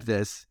survive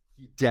this.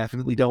 You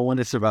definitely don't want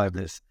to survive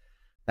this.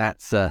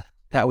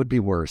 That would be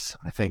worse,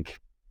 I think,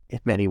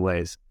 in many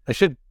ways. I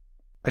should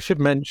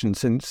mention,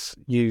 since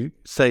you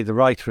say the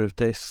writer of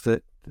this,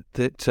 that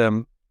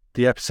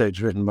the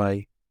episode's written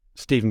by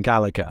Stephen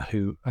Gallagher,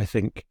 who I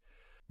think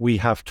we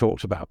have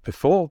talked about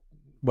before.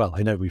 Well,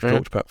 I know we've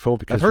talked about before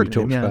because we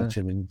talked about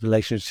him in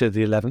relation to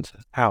the 11th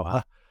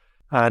Hour,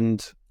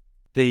 and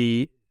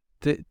the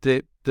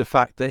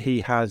fact that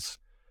he has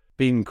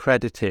been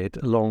credited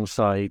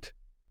alongside.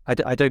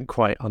 I don't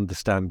quite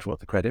understand what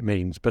the credit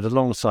means, but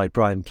alongside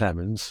Brian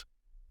Clemens,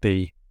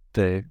 the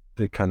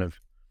kind of,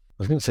 I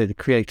was going to say the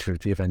creator of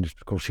the Avengers,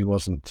 of course he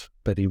wasn't,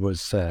 but he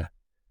was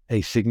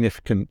a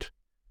significant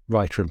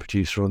writer and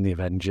producer on the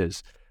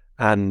Avengers.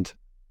 And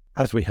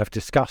as we have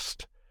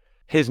discussed,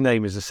 his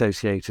name is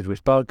associated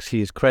with Bugs.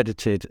 He is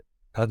credited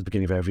at the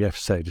beginning of every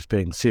episode as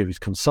being series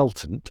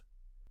consultant.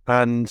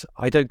 And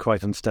I don't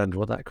quite understand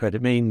what that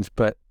credit means,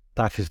 but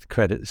that is the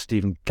credit that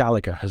Stephen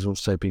Gallagher has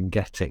also been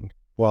getting,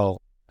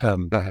 while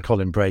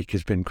Colin Brake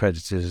has been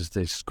credited as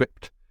the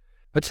script.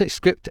 I'd say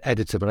script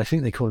editor, but I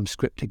think they call him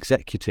script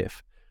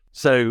executive.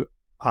 So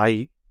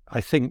I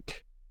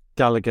think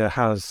Gallagher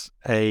has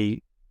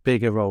a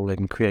bigger role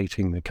in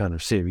creating the kind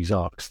of series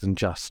arcs than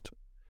just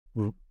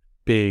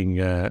being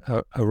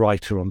a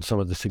writer on some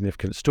of the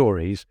significant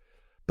stories,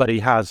 but he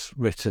has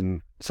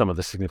written some of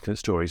the significant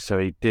stories. So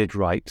he did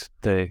write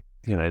the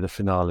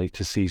finale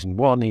to season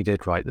 1. He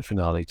did write the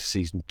finale to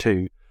season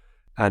 2,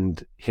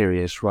 and here he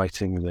is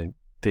writing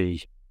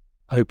the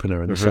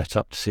opener and the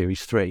setup to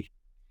series 3.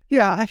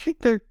 Yeah, I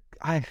think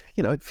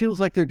it feels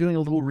like they're doing a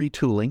little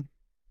retooling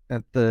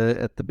at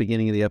the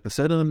beginning of the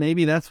episode, and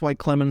maybe that's why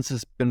Clemens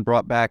has been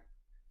brought back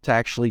to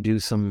actually do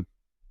some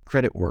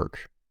credit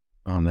work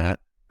on that.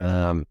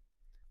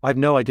 I have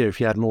no idea if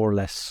he had more or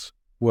less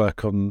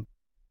work on,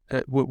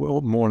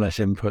 more or less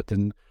input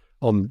than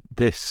on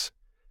this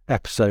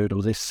episode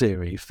or this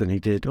series than he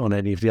did on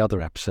any of the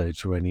other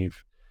episodes or any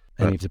of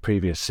the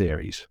previous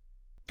series.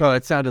 Oh,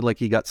 it sounded like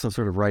he got some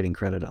sort of writing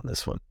credit on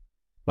this one.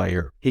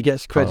 He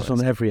gets credit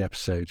on every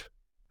episode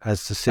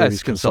as the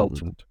series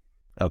consultant.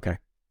 Okay,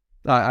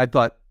 I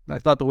thought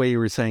the way you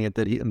were saying it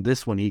that in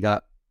this one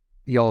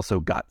he also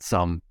got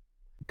some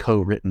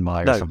co-written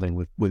by or something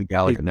with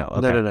Gallagher.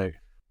 No.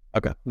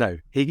 Okay. No,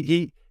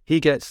 he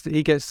gets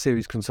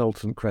series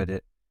consultant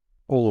credit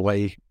all the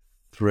way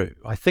through.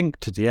 I think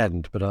to the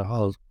end, but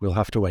we'll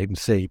have to wait and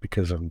see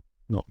because I'm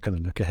not going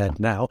to look ahead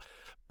now.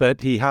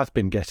 But he has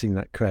been getting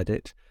that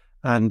credit,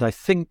 and I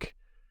think,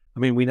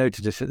 we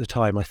noted this at the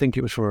time. I think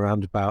it was from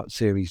around about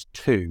series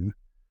 2.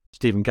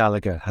 Stephen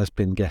Gallagher has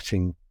been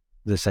getting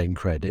the same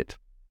credit,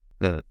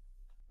 but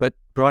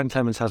Brian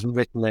Clemens hasn't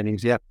written any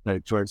of the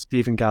episodes, whereas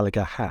Stephen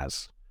Gallagher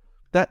has.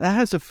 That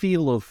has a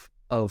feel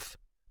of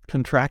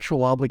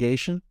contractual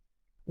obligation,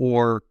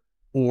 or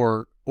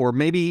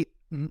maybe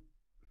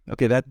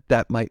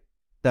that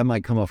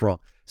might come off wrong.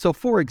 So,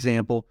 for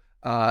example,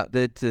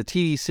 the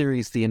TV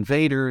series The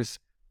Invaders,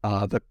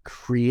 the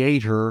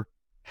creator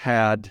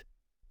had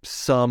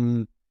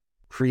some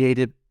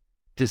creative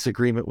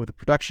disagreement with the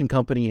production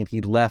company and he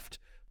left,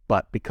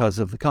 but because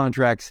of the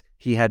contracts,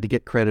 he had to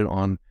get credit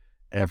on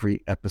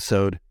every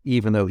episode,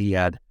 even though he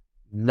had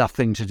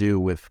nothing to do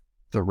with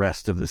the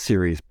rest of the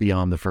series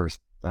beyond the first,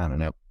 I don't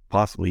know,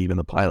 possibly even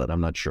the pilot.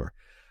 I'm not sure.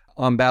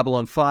 On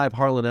Babylon 5,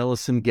 Harlan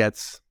Ellison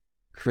gets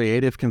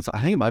creative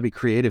consultant. I think it might be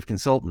creative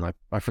consultant.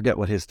 I forget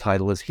what his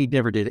title is. He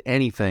never did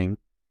anything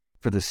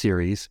for the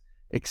series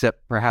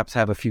except perhaps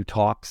have a few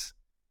talks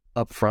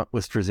up front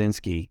with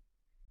Straczynski.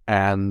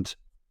 And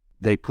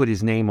they put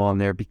his name on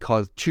there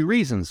because two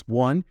reasons.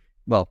 One,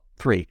 well,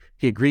 three.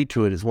 He agreed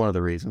to it as one of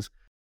the reasons.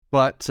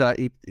 But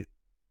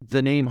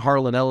the name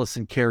Harlan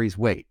Ellison carries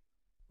weight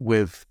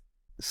with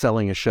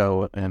selling a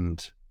show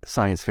and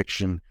science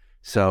fiction.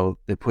 So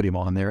they put him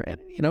on there and,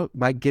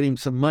 might get him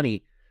some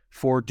money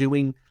for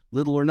doing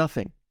little or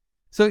nothing.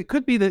 So it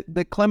could be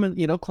that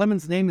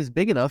Clement's name is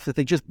big enough that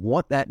they just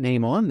want that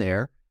name on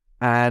there.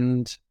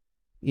 And,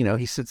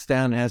 he sits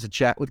down and has a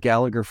chat with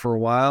Gallagher for a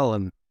while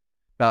and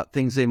about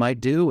things they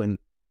might do. And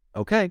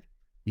okay,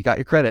 you got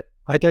your credit.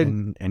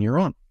 And you're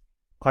on.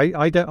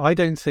 I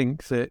don't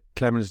think that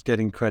Clement's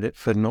getting credit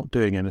for not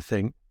doing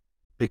anything,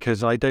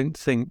 because I don't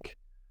think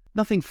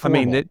nothing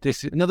formal. I mean,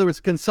 in other words,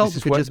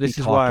 consultants could just be talking. This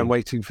is why I'm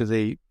waiting for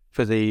the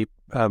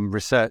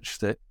research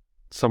that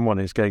someone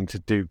is going to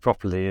do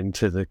properly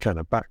into the kind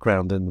of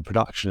background and the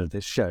production of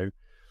this show,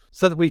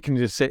 so that we can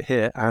just sit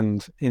here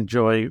and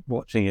enjoy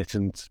watching it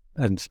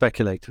and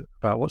speculate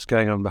about what's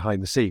going on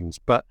behind the scenes.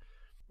 But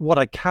what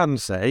I can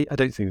say, I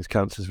don't think this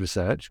counts as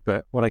research,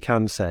 but what I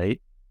can say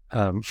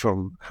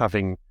from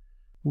having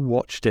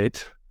watched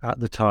it at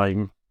the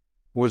time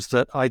was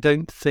that I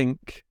don't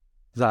think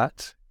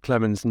that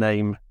Clement's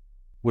name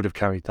would have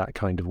carried that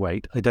kind of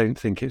weight. I don't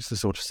think it's the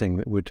sort of thing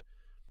that would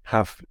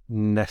have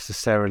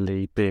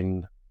necessarily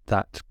been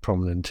that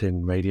prominent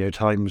in Radio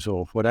Times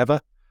or whatever.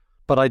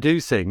 But I do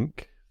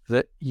think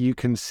that you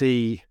can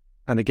see,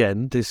 and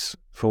again, this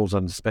falls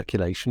under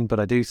speculation, but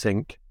I do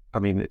think, I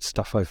mean, it's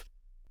stuff I've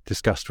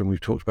discussed when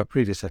we've talked about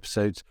previous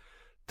episodes,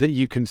 that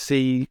you can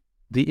see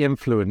the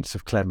influence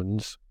of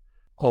Clemens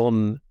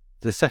on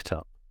the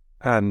setup,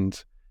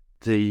 and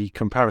the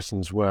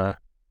comparisons were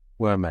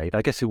made.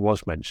 I guess it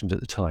was mentioned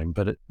at the time,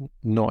 but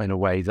not in a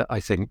way that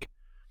I think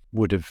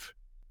would have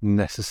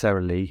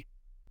necessarily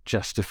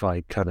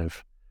justified kind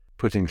of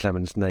putting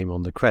Clemens' name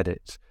on the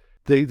credits.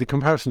 The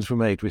comparisons were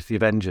made with the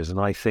Avengers, and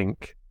I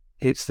think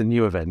it's the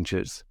new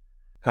Avengers,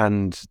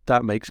 and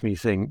that makes me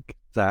think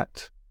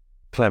that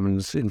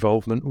Clemens'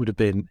 involvement would have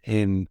been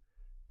in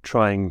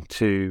trying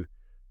to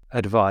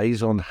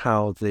advise on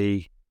how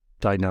the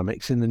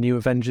dynamics in the new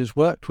Avengers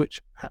worked,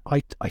 which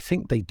I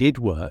think they did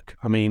work.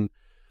 I mean,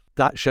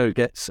 that show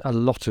gets a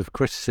lot of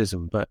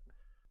criticism, but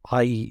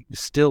I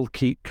still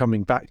keep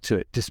coming back to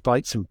it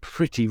despite some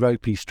pretty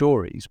ropey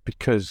stories,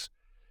 because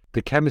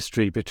the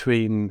chemistry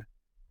between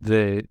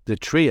the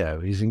trio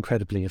is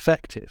incredibly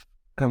effective.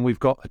 And we've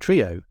got a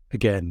trio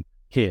again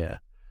here.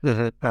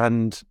 Mm-hmm.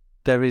 And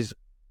there is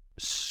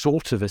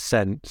sort of a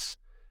sense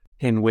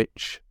in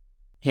which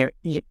here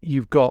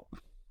you've got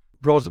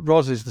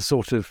Ros is the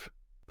sort of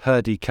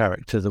herdy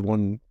character, the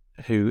one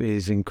who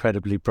is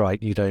incredibly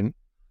bright, you don't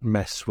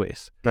mess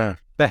with. Yeah.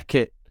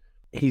 Beckett,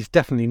 he's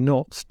definitely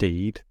not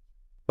Steed,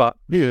 but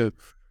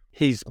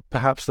he's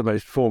perhaps the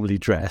most formally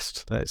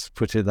dressed, let's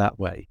put it that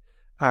way.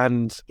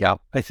 And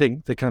I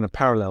think the kind of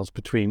parallels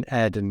between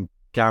Ed and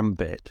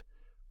Gambit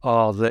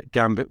are that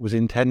Gambit was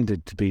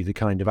intended to be the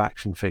kind of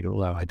action figure,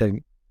 although I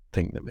don't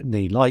think that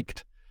he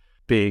liked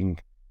being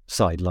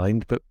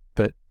sidelined,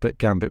 but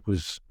Gambit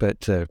was,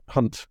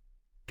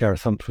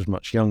 Gareth Hunt was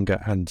much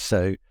younger, and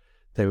so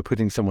they were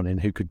putting someone in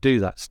who could do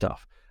that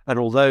stuff. And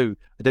although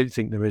I don't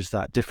think there is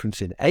that difference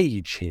in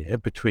age here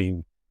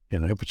between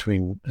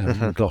McLaughlin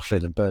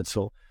and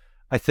Birdsall,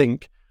 I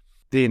think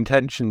the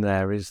intention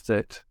there is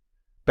that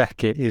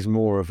Beckett is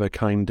more of a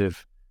kind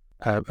of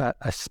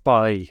a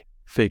spy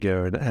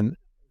figure and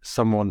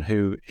someone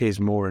who is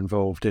more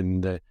involved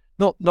in the,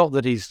 not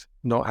that he's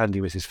not handy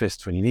with his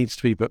fists when he needs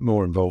to be, but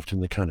more involved in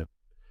the kind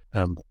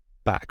of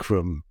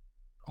backroom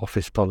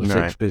office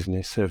politics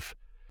business of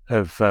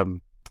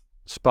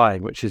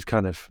spying, which is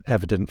kind of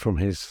evident from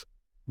his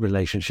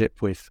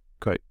relationship with,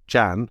 quote,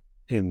 Jan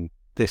in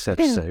this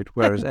episode,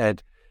 whereas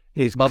Ed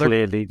is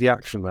clearly the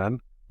action man,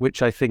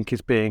 which I think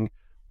is being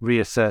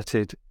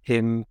reasserted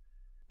in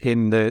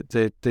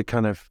the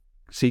kind of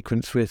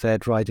sequence with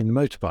Ed riding the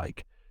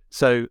motorbike.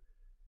 So,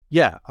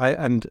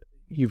 and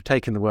you've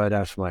taken the word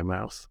out of my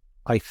mouth.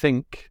 I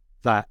think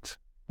that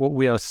what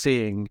we are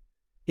seeing,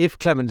 if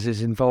Clemens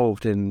is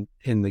involved in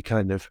the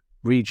kind of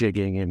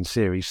rejigging in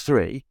Series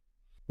 3,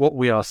 what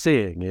we are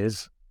seeing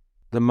is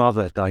the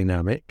mother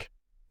dynamic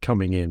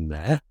coming in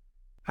there.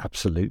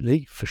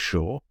 Absolutely, for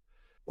sure.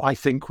 I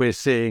think we're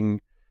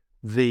seeing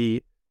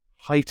the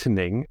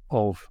heightening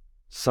of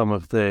some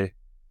of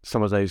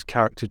those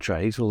character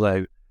traits,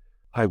 although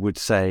I would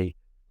say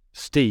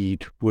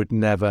Steed would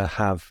never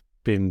have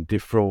been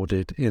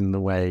defrauded in the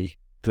way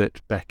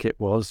that Beckett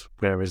was,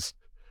 whereas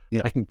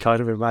I can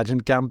kind of imagine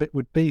Gambit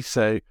would be.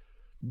 So,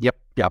 yep,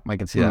 I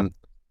can see that.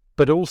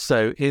 But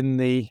also in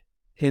the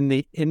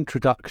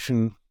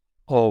introduction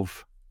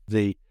of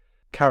the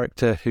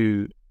character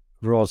who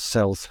Ros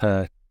sells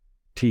her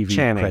TV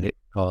Channing. credit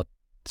card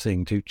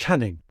thing to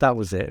Channing. That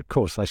was it. Of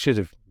course, I should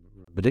have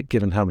remembered it,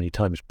 given how many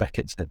times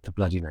Beckett said the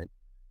bloody name.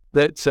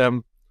 That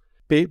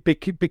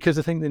because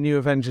I think the New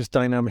Avengers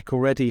dynamic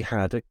already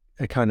had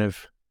a kind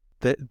of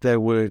there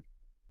were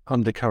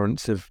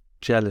undercurrents of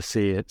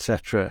jealousy,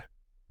 etc.,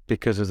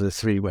 because of the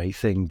three-way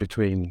thing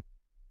between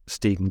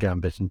Stephen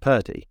Gambit and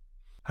Purdy,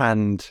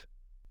 and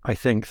I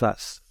think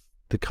that's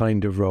the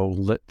kind of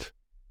role that,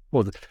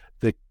 or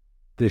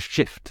the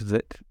shift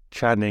that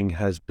Channing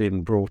has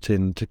been brought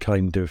in to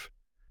kind of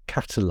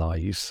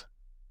catalyse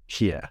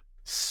here.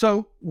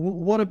 So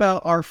what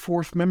about our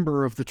fourth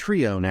member of the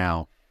trio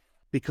now?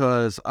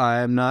 Because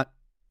I'm not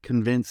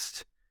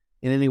convinced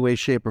in any way,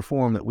 shape, or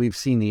form that we've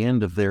seen the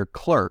end of their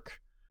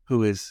clerk,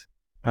 who is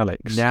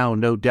Alex.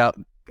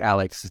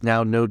 Alex is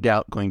now no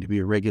doubt going to be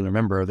a regular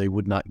member, or they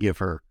would not give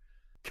her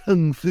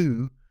kung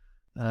fu,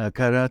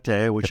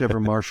 karate, whichever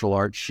martial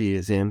arts she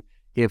is in,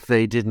 if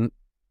they didn't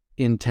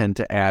intend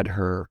to add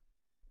her.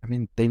 I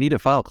mean, they need a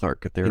file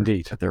clerk at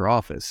their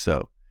office,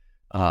 so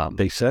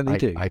they certainly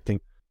do. I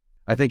think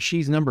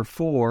she's number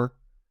 4.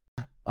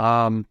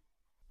 I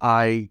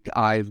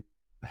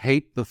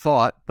hate the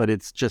thought, but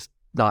it's just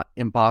not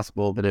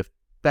impossible that if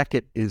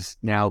Beckett is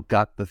now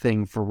got the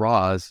thing for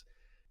Ros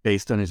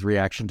based on his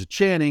reaction to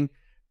Channing,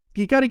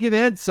 you got to give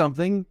Ed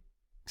something.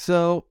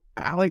 So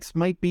Alex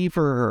might be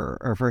for her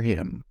or for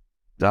him.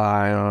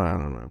 I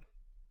don't know.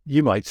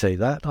 You might say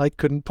that. I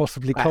couldn't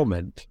possibly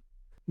comment.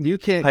 You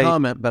can't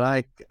comment,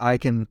 but I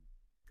can.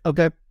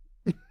 Okay.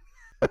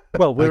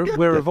 Well,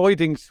 we're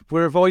avoiding spoilers.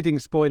 We're avoiding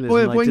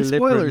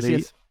spoilers.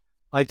 Yes.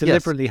 I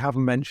deliberately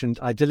haven't mentioned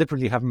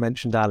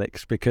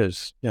Alex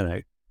because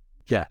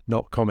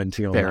not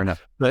commenting on. Fair that.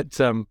 enough.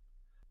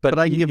 But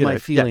I give my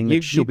feeling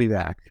that she'll be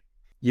back.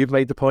 You've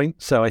made the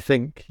point, so I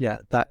think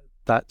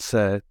that's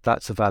a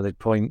valid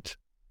point,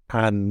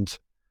 and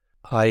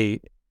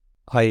I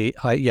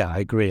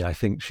agree. I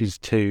think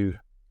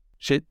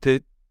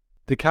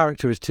the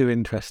character is too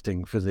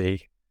interesting for the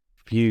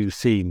few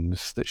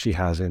scenes that she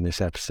has in this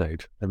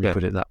episode. Let me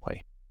put it that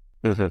way.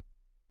 Mm-hmm.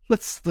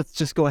 Let's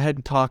just go ahead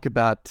and talk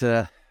about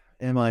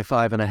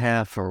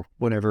MI5.5 or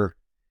whatever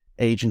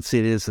agency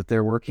it is that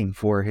they're working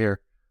for here.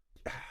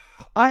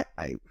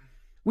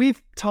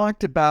 We've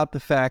talked about the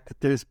fact that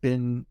there's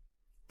been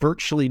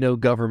virtually no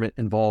government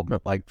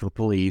involvement like the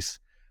police,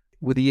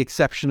 with the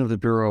exception of the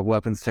Bureau of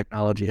Weapons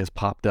Technology has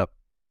popped up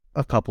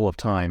a couple of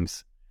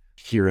times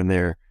here and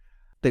there.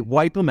 They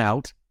wipe them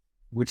out,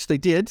 which they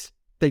did.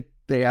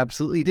 They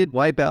absolutely did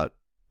wipe out,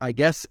 I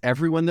guess,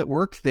 everyone that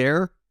worked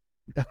there.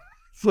 All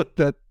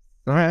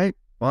right,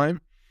 fine.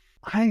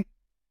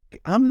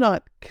 I'm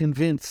not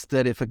convinced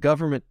that if a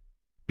government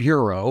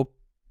bureau,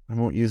 I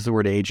won't use the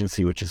word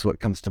agency, which is what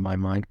comes to my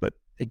mind, but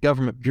a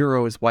government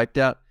bureau is wiped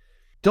out,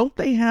 don't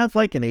they have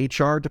like an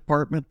HR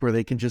department where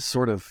they can just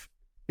sort of,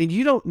 I mean,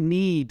 you don't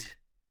need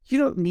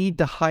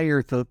to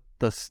hire the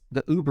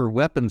uber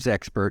weapons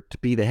expert to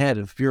be the head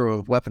of Bureau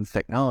of Weapons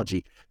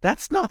Technology.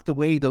 That's not the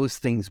way those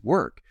things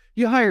work.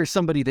 You hire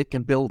somebody that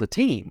can build a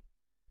team,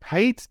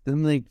 right?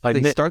 Then they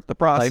start the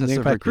process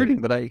of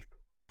recruiting. But I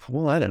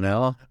don't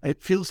know.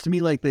 It feels to me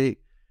like they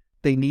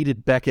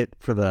needed Beckett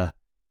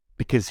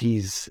because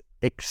he's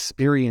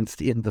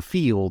experienced in the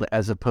field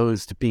as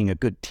opposed to being a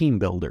good team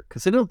builder.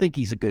 Because I don't think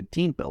he's a good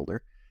team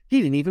builder.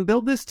 He didn't even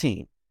build this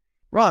team.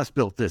 Ros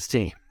built this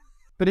team.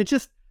 But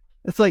it's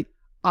like,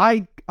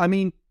 I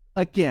mean,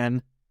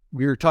 again,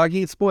 we were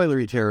talking in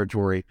spoilery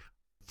territory.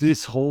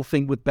 This whole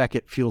thing with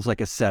Beckett feels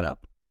like a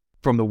setup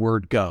from the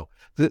word go.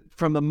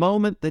 From the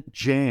moment that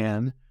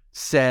Jan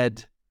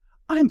said,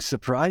 I'm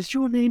surprised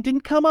your name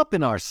didn't come up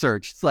in our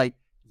search. It's like,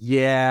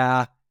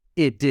 yeah,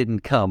 it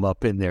didn't come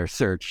up in their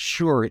search.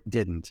 Sure, it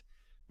didn't.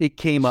 It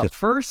came up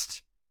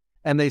first,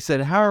 and they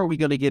said, how are we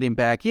going to get him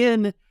back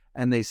in?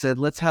 And they said,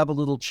 let's have a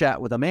little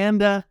chat with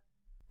Amanda.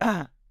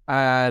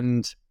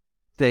 And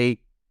they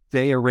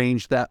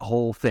arranged that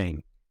whole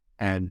thing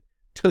and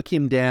took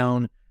him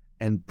down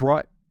and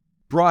brought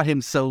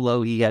him so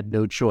low he had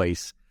no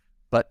choice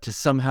but to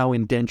somehow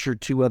indenture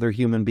 2 other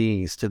human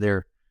beings to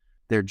their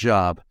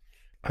job.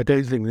 I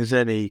don't think there's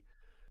any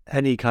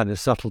kind of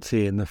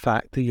subtlety in the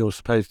fact that you're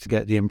supposed to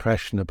get the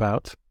impression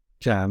about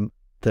Jan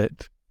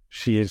that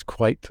she is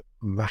quite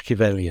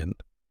Machiavellian.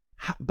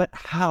 But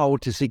how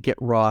does he get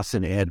Ros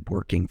and Ed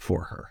working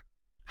for her?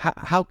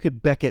 How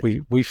could Beckett...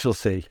 We shall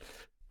see.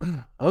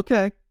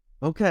 Okay.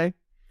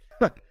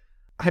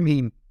 I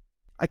mean,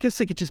 I guess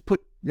they could just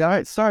put, all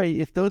right, sorry,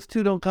 if those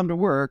 2 don't come to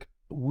work,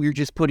 we're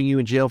just putting you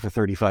in jail for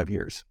 35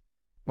 years.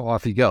 Well,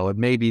 off you go. And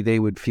maybe they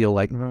would feel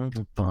like,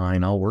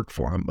 fine, I'll work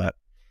for him. But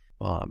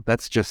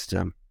that's just...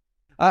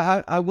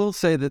 I will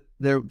say that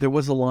there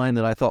was a line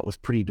that I thought was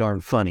pretty darn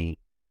funny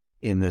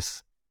in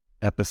this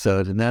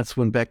episode, and that's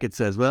when Beckett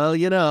says,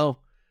 well,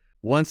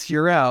 once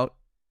you're out,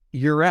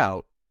 you're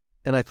out.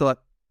 And I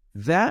thought,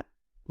 that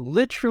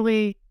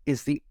literally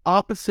is the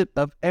opposite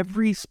of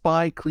every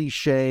spy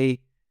cliche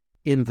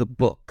in the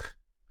book.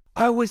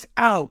 I was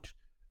out,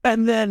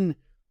 and then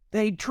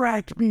they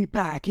dragged me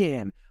back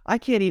in.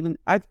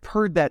 I've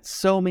heard that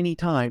so many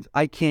times,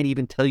 I can't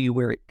even tell you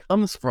where it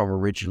comes from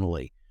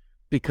originally,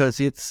 because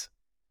it's,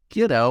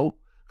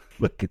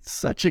 look, it's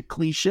such a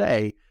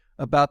cliche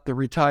about the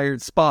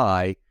retired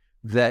spy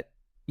that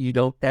you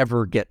don't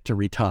ever get to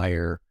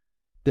retire.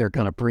 They're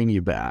going to bring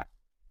you back.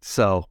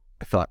 So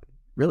I thought,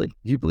 really?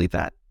 You believe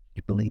that?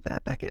 You believe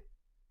that, Beckett?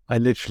 I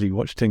literally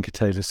watched Tinker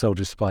Tailor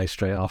Soldier Spy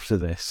straight after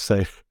this,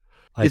 so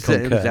Is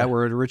that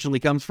where it originally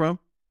comes from?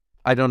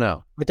 I don't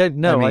know. I don't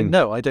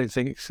know. I don't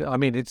think.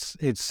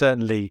 It's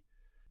certainly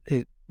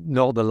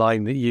not the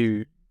line that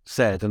you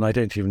said, and I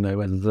don't even know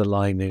whether the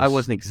line is. I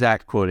wasn't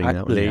exact quoting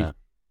that one. Yeah.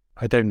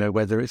 I don't know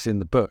whether it's in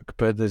the book,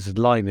 but there's a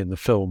line in the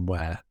film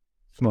where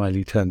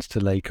Smiley turns to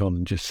Lacon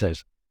and just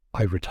says,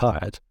 "I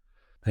retired,"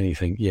 and you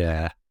think,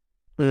 yeah.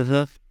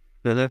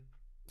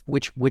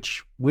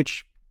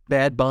 Which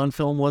bad Bond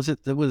film was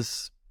it? That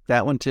was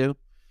that one too?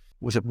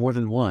 Was it more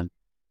than one?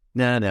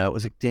 No, it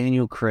was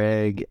Daniel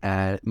Craig,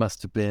 and it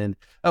must have been.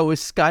 Oh, it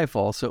was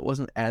Skyfall, so it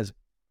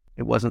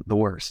wasn't the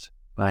worst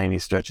by any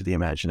stretch of the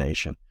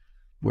imagination,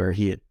 where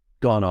he had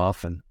gone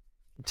off and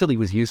until he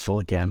was useful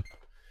again.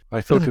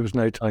 I thought it was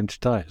No Time to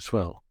Die as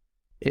well.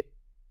 It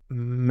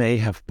may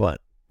have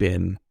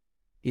been.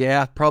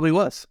 Yeah, probably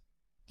was.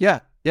 Yeah,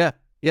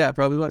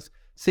 probably was.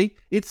 See,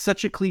 it's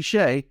such a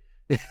cliche.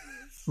 It's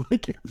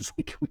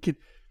like we could.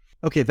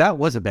 Okay, that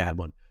was a bad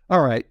one.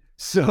 All right,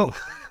 so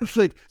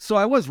so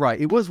I was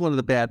right. It was one of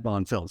the bad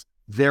Bond films.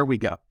 There we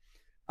go.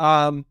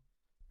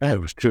 It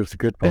was two of the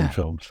good Bond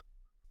films.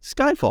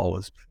 Skyfall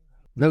was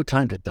No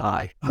Time to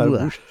Die.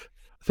 I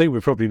think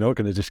we're probably not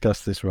going to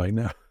discuss this right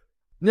now.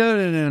 No.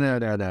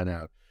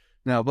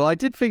 No, well, I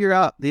did figure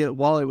out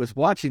while I was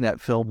watching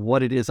that film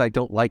what it is I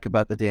don't like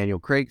about the Daniel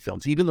Craig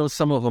films, even though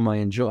some of them I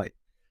enjoy.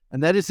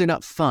 And that is they're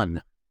not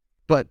fun.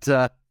 But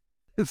the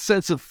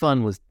sense of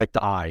fun was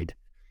died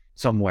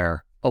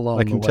somewhere along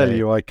the way. I can tell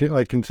you, I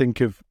can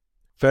think of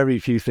very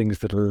few things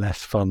that are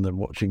less fun than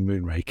watching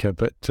Moonraker,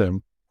 but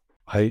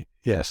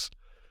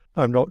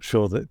I'm not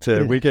sure that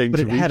we're going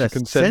to reach a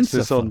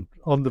consensus on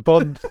the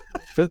Bond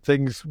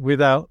things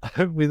without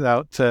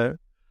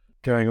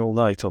going all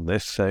night on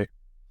this. So,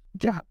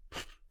 yeah,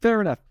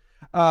 fair enough.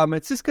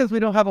 It's just because we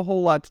don't have a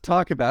whole lot to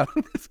talk about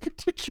in this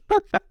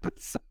particular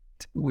episode.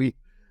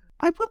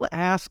 I will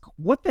ask,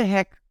 what the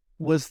heck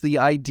was the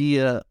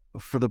idea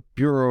for the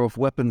Bureau of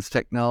Weapons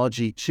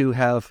Technology to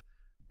have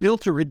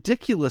built a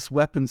ridiculous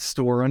weapons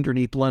store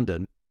underneath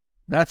London?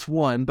 That's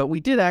one, but we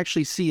did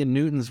actually see in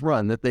Newton's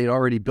Run that they'd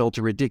already built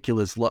a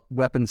ridiculous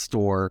weapons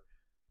store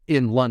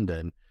in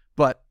London.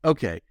 But,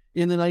 okay,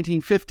 in the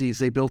 1950s,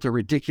 they built a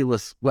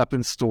ridiculous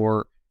weapons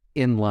store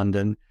in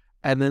London,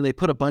 and then they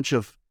put a bunch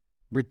of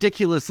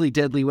ridiculously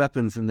deadly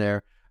weapons in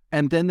there,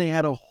 and then they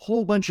had a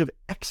whole bunch of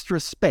extra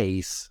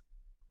space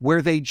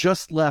where they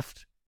just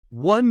left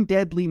one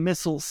deadly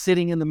missile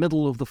sitting in the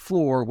middle of the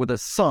floor with a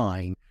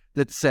sign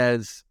that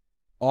says,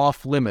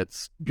 "Off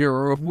limits,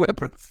 Bureau of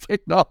Weapons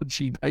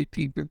Technology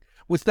 1950."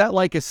 Was that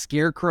like a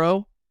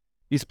scarecrow?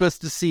 You're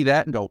supposed to see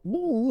that and go,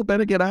 "Ooh,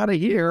 better get out of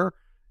here."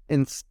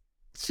 And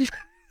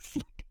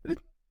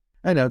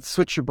I know,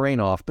 switch your brain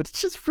off, but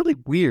it's just really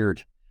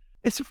weird.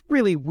 It's a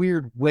really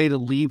weird way to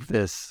leave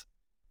this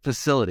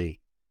facility,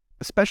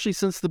 especially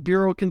since the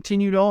Bureau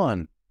continued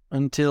on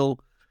until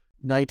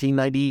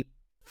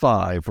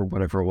 1995 or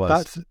whatever it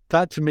was.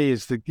 That to me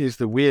is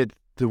the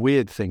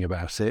weird thing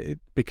about it,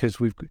 because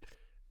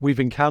we've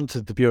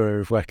encountered the Bureau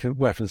of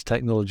Weapons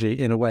Technology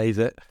in a way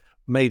that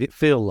made it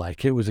feel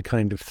like it was a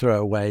kind of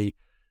throwaway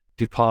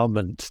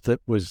department that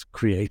was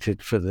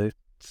created for the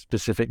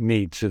specific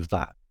needs of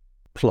that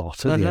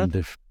plot at the end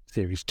of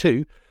Series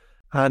 2.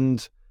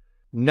 And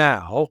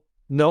now,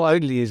 not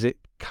only is it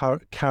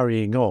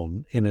carrying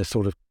on in a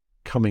sort of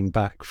coming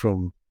back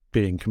from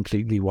being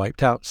completely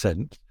wiped out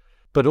sense,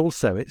 but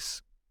also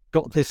it's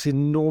got this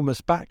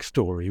enormous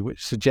backstory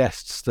which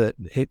suggests that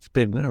it's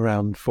been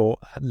around for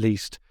at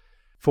least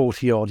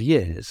 40-odd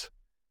years.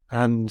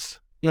 And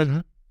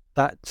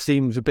that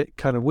seems a bit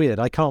kind of weird.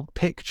 I can't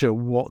picture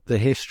what the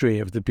history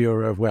of the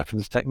Bureau of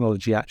Weapons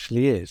Technology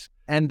actually is.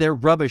 And they're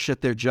rubbish at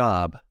their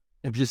job.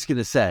 I'm just going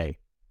to say,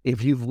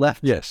 if you've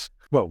left... Yes.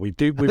 Well, we've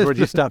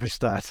already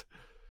established that.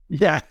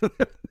 Yeah.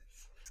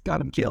 It's got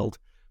them killed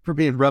for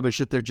being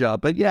rubbish at their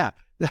job. But yeah,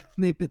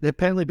 they've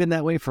apparently been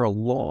that way for a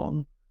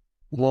long,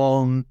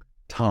 long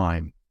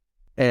time.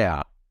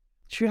 Yeah.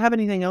 Do you have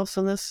anything else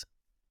on this?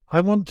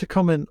 I want to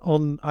comment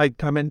on... I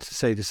meant to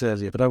say this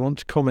earlier, but I want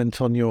to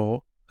comment on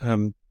your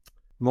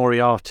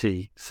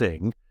Moriarty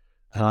thing.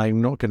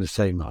 I'm not going to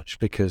say much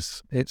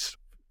because it's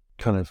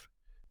kind of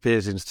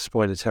veers into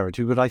spoiler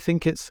territory, but I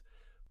think it's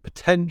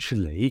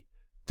potentially,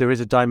 there is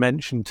a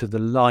dimension to the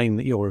line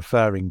that you're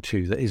referring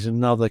to that is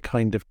another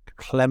kind of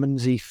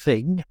clemency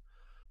thing,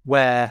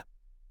 where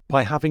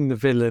by having the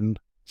villain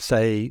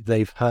say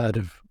they've heard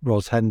of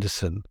Ros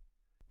Henderson,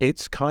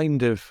 it's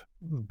kind of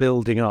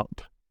building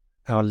up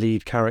our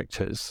lead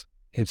characters.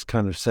 It's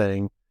kind of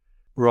saying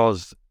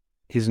Ros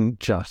isn't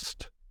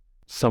just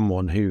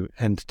someone who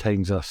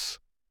entertains us,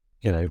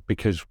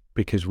 because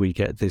we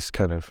get this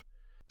kind of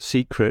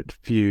secret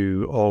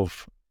view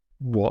of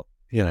what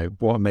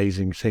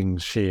amazing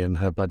things she and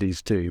her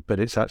buddies do, but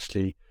it's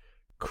actually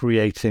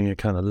creating a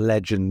kind of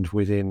legend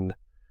within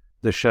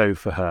the show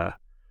for her.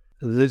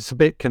 That's a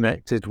bit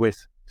connected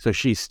with, So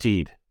she's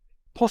Steed.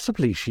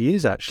 possibly she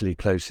is actually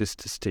closest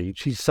to Steed.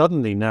 She's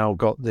suddenly now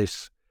got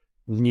this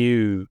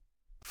new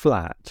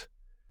flat,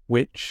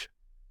 which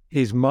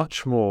is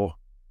much more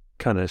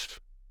kind of,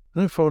 I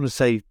don't know if I want to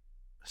say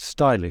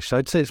stylish.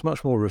 I'd say it's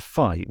much more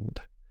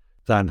refined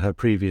than her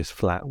previous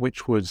flat,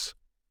 which was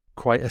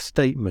quite a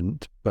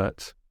statement,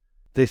 but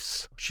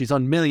this... She's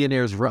on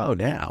Millionaire's Row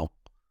now.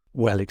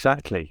 Well,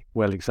 exactly.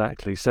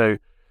 So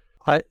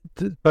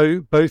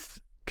both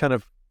kind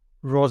of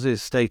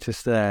Ros's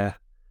status there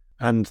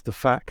and the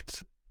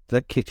fact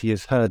that Kitty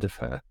has heard of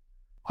her,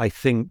 I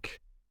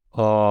think,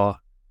 are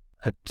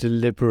a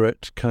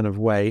deliberate kind of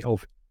way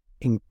of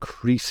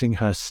increasing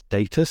her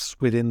status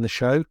within the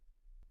show.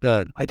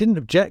 I didn't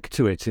object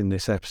to it in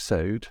this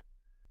episode,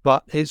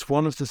 but it's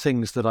one of the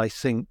things that I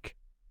think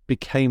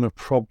became a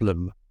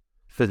problem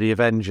for the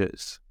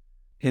Avengers,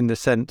 in the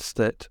sense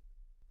that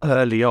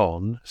early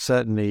on,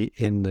 certainly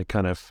in the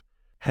kind of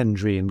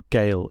Hendry and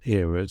Gale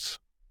eras,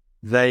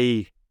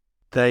 they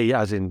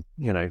as in,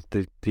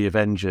 the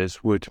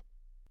Avengers would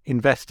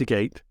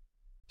investigate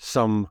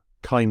some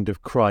kind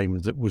of crime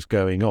that was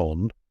going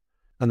on,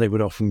 and they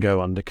would often go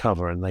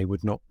undercover and they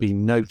would not be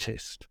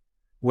noticed.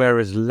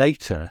 Whereas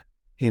later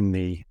in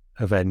the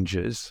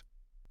Avengers,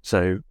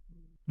 so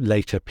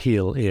later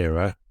Peel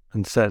era,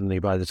 and certainly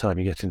by the time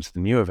you get into the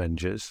new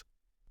Avengers,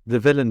 the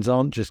villains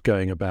aren't just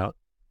going about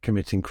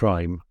committing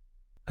crime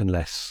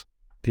unless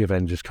the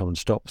Avengers come and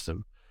stop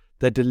them.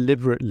 They're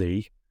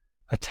deliberately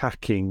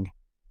attacking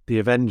the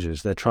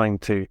Avengers. They're trying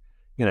to,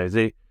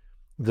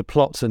 the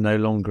plots are no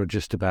longer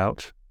just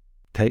about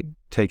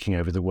taking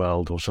over the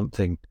world or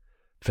something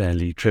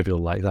fairly trivial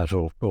like that,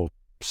 or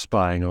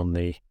spying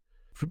on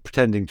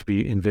pretending to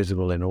be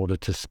invisible in order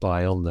to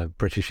spy on the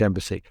British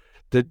Embassy.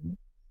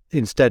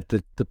 Instead,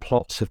 the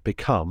plots have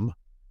become,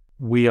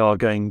 we are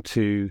going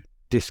to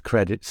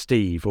discredit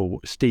Steed,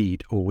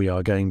 or we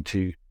are going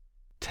to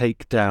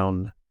take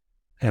down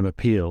Emma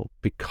Peel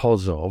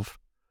because of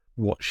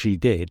what she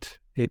did.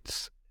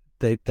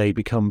 They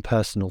become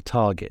personal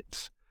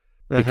targets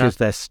because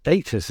their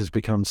status has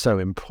become so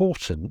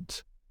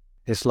important.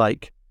 It's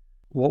like,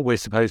 what we're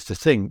supposed to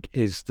think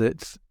is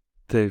that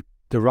the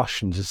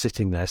Russians are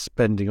sitting there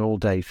spending all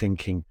day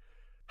thinking,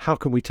 how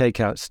can we take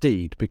out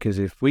Steed? Because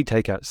if we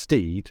take out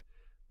Steed,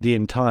 the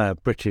entire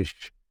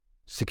British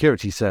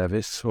security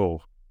service,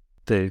 or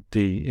the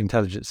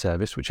intelligence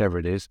service, whichever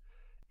it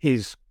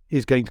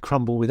is going to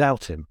crumble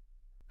without him.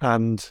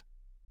 And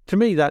to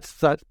me, that's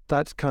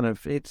kind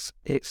of, it's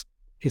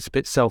a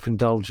bit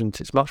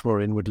self-indulgent. It's much more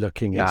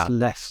inward-looking. Yeah. It's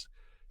less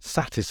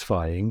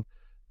satisfying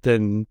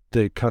than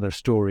the kind of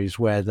stories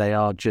where they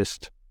are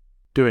just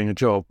doing a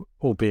job,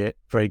 albeit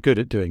very good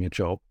at doing a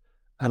job.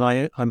 And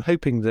I'm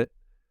hoping that,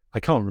 I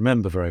can't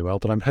remember very well,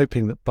 but I'm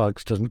hoping that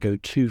Bugs doesn't go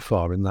too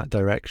far in that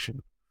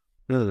direction.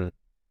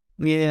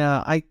 Yeah,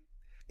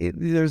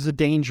 there's a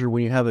danger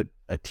when you have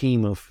a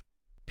team of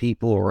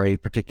people or a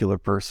particular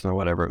person or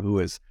whatever who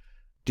is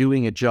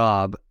doing a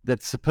job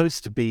that's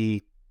supposed to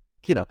be,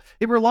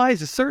 it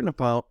relies a certain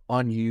amount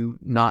on you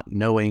not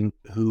knowing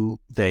who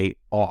they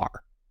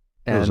are,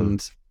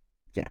 and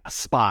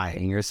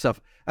spying or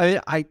stuff.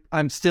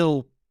 I'm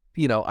still,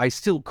 I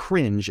still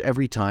cringe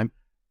every time,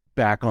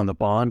 back on the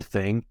Bond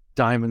thing,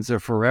 Diamonds Are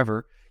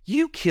Forever.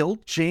 You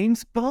killed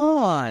James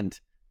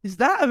Bond. Is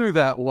that who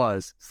that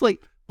was? It's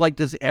like,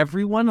 does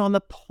everyone on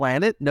the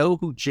planet know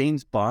who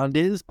James Bond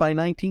is by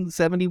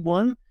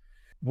 1971?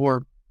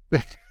 Or,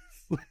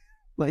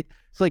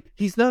 it's like,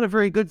 he's not a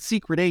very good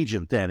secret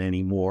agent then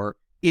anymore,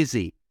 is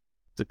he?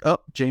 It's like, oh,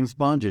 James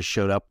Bond just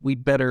showed up.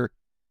 We'd better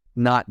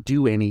not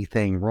do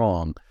anything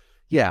wrong.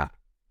 Yeah.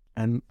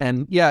 And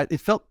yeah,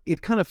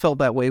 it kind of felt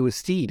that way with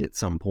Steed at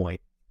some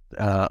point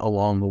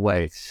along the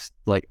way. It's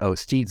like, oh,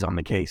 Steed's on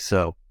the case,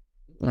 so.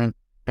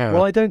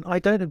 Well, I don't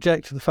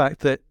object to the fact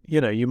that,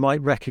 you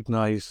might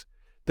recognize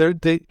there are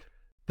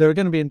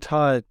going to be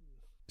entire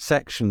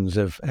sections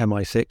of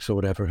MI6 or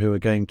whatever who are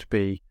going to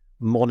be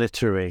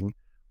monitoring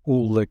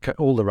all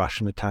the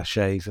Russian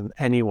attachés and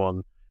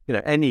anyone,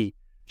 any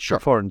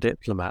foreign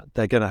diplomat.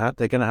 They're going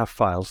to have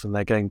files, and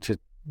they're going to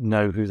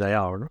know who they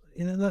are.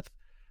 And,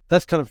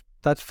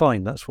 that's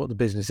fine. That's what the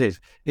business is.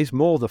 It's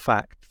more the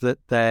fact that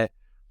they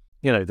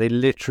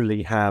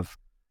literally have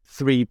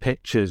 3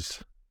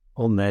 pictures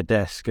on their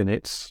desk, and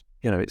it's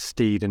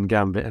Steed and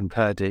Gambit and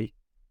Purdy.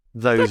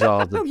 Those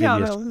are the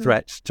biggest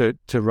threats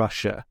to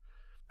Russia,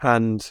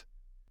 and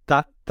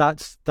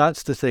that's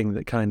the thing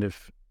that kind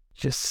of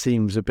just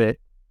seems a bit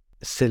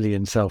silly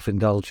and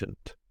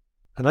self-indulgent.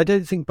 And I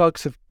don't think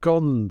Bugs have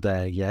gone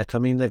there yet. I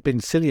mean, they've been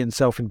silly and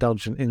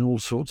self-indulgent in all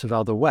sorts of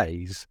other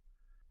ways,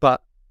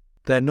 but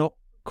they're not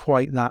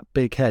quite that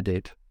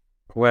big-headed.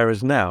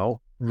 Whereas now,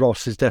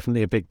 Ros is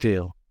definitely a big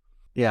deal.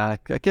 Yeah,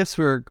 I guess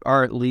we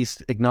are at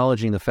least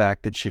acknowledging the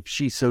fact that if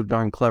she's so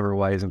darn clever,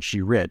 why isn't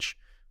she rich?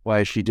 Why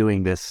is she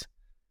doing this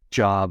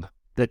job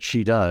that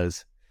she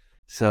does?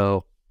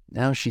 So,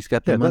 Now she's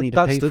got the money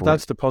to pay for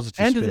that's it. the positive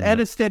And, spin. and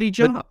a steady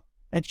job.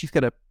 And she's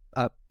got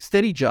a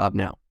steady job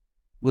now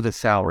with a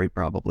salary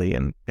probably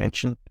and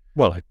pension.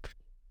 Well, I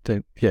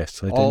don't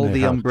All know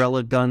the how,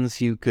 umbrella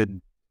guns you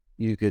could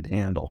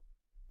handle.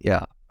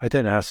 Yeah. I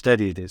don't know how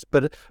steady it is,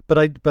 but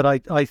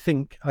I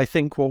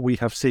think what we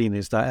have seen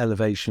is that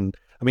elevation.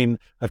 I mean,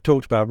 I've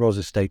talked about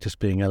Ros's status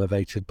being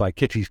elevated by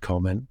Kitty's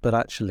comment, but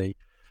actually,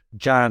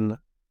 Jan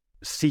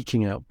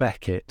seeking out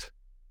Beckett,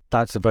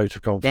 that's a vote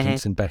of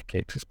confidence in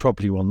Beckett. It's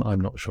probably one that I'm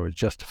not sure is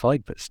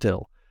justified, but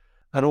still.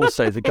 And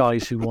also the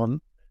guys who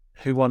want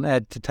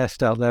Ed to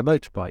test out their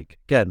motorbike.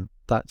 Again,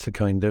 that's a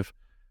kind of,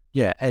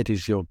 Ed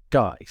is your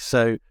guy.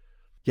 So,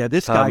 yeah,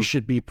 this guy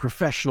should be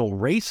professional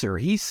racer.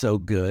 He's so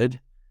good.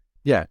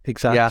 Yeah,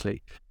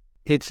 exactly. Yeah.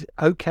 It's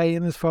okay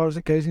in as far as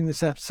it goes in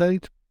this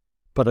episode,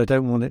 but I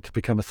don't want it to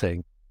become a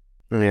thing.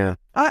 Yeah.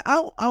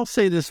 I'll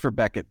say this for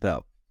Beckett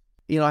though.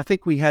 I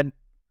think we had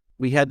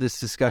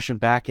this discussion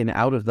back in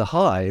Out of the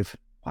Hive.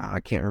 Wow, I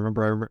can't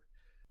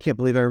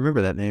believe I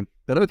remember that name.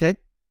 But okay.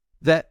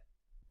 That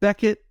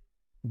Beckett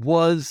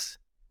was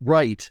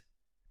right.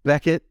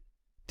 Beckett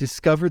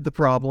discovered the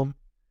problem.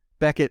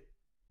 Beckett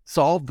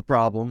solved the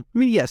problem. I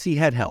mean, yes, he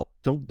had help.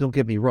 Don't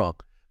get me wrong.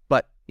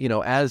 But,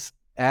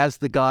 as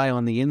the guy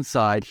on the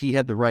inside, he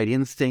had the right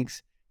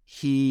instincts.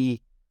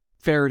 He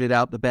ferreted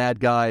out the bad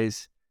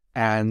guys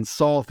and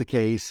solved the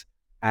case.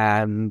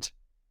 And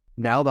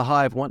now the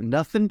Hive want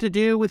nothing to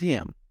do with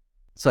him.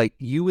 It's like,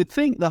 you would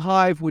think the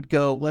Hive would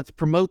go, let's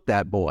promote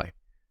that boy.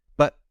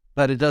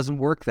 But it doesn't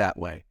work that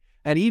way.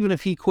 And even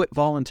if he quit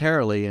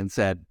voluntarily and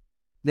said,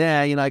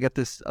 I got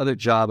this other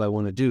job I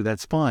want to do,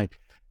 that's fine.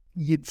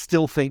 You'd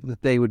still think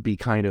that they would be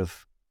kind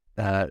of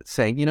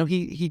saying,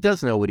 he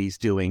does know what he's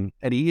doing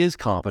and he is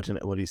competent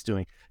at what he's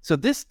doing. So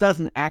this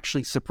doesn't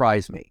actually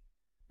surprise me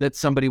that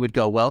somebody would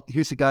go, well,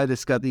 here's a guy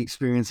that's got the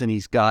experience and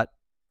he's got,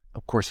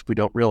 of course, we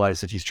don't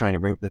realize that he's trying to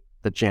bring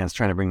that Jan's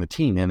trying to bring the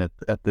team in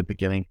at the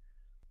beginning.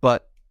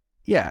 But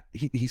yeah,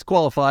 he's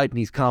qualified and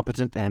he's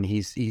competent and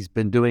he's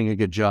been doing a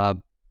good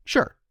job.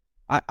 Sure.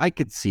 I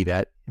could see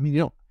that. I mean,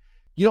 you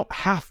don't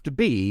have to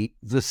be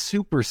the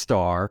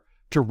superstar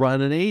to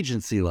run an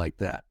agency like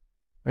that,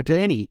 or to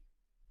any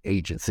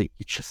agency.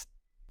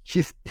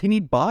 They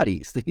need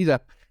bodies. They need a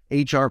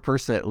HR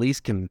person that at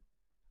least can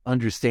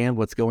understand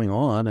what's going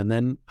on and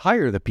then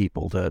hire the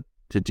people to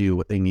do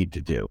what they need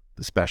to do,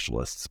 the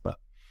specialists. But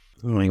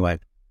anyway,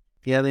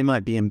 yeah, they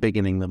might be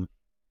embiggening them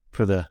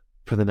for the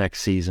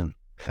next season,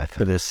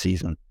 for this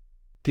season.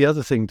 The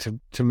other thing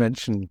to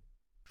mention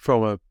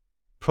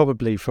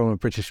probably from a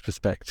British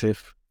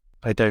perspective,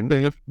 I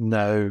don't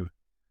know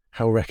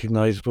how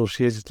recognisable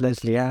she is.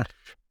 Leslie Ash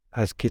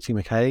as Kitty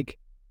McHaig.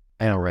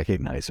 I don't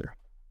recognize her.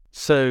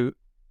 So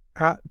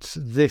at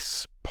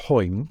this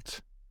point,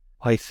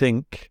 I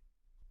think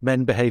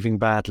Men Behaving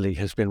Badly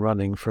has been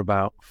running for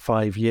about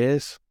 5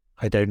 years.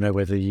 I don't know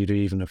whether you'd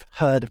even have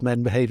heard of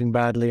Men Behaving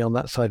Badly on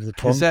that side of the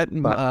pond. Is that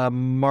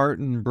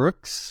Martin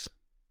Brooks?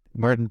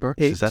 Martin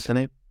Brooks? Is that the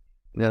name?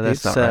 No,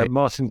 that's not right.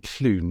 Martin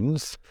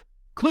Clunes.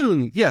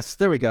 Clune, yes,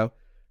 there we go.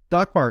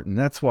 Doc Martin,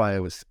 that's why I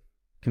was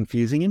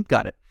confusing him.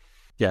 Got it.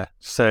 Yeah,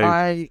 so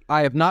I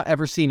have not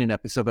ever seen an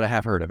episode, but I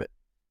have heard of it.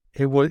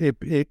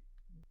 It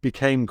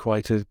became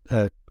quite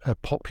a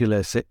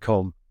popular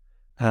sitcom,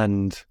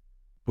 and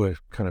were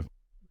kind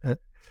of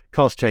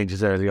cast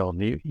changes early on.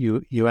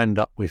 You end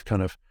up with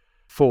kind of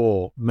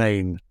 4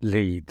 main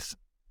leads,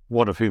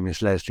 one of whom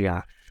is Leslie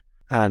Ash,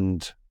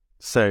 and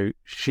so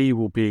she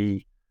will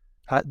be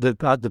at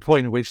the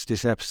point at which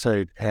this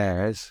episode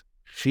airs.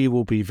 She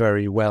will be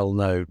very well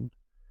known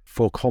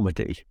for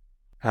comedy,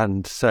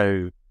 and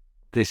so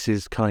this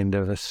is kind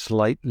of a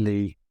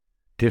slightly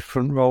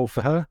different role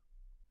for her.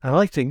 And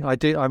I think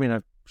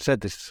I've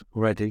said this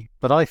already,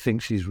 but I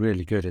think she's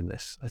really good in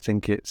this. I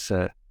think it's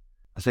a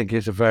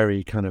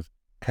very kind of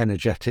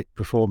energetic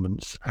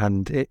performance,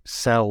 and it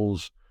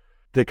sells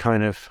the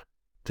kind of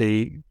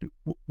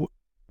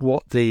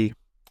what the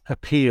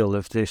appeal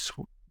of this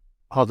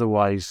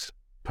otherwise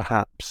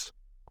perhaps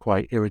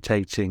quite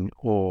irritating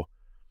or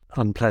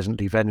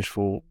unpleasantly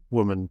vengeful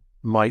woman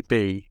might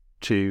be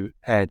to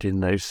Ed in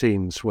those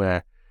scenes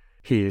where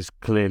he is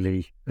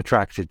clearly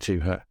attracted to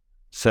her.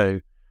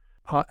 So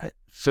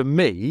for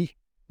me,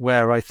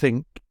 where I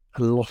think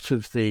a lot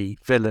of the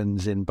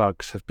villains in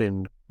Bugs have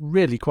been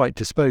really quite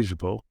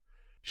disposable,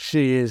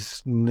 she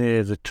is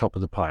near the top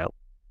of the pile.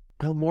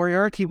 Well,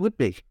 Moriarty would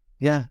be.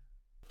 Yeah.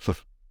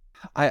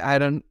 I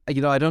don't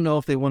know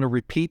if they want to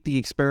repeat the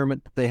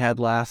experiment that they had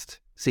last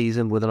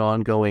season with an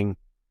ongoing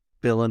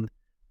villain,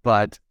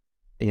 but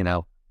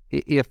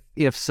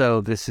if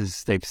so,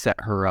 they've set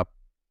her up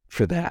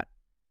for that.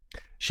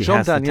 She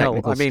has the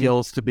technical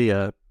skills to be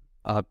a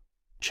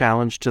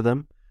challenge to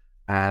them,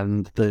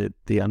 and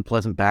the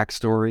unpleasant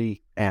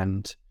backstory,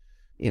 and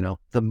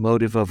the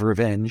motive of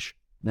revenge.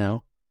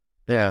 Now,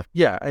 yeah.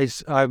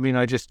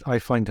 I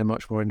find her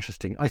much more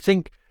interesting. I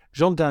think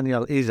Jean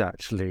Daniel is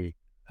actually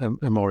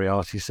a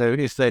Moriarty. So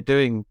if they're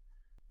doing,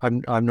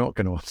 I'm not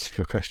going to answer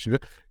your question.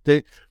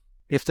 But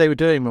if they were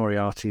doing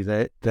Moriarty,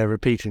 they're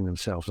repeating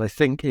themselves. I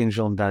think in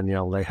Jean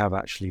Daniel they have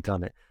actually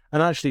done it.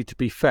 And actually, to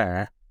be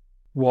fair,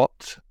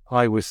 what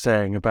I was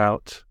saying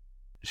about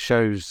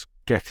shows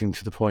getting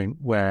to the point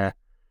where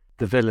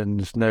the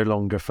villains no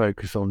longer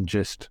focus on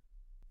just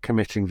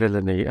committing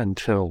villainy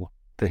until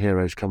the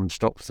heroes come and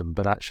stop them,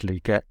 but actually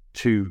get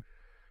too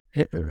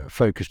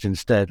focused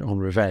instead on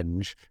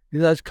revenge.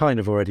 That's kind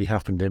of already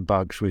happened in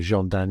Bugs with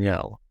Jean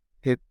Daniel.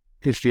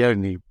 It's the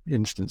only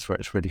instance where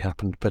it's really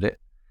happened, but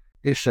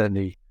it's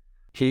certainly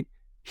he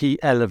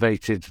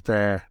elevated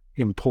their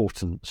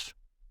importance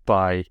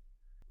by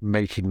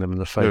making them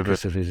the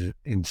focus of his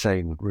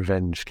insane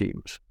revenge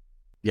schemes.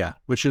 Yeah,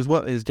 which is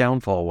what his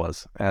downfall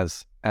was,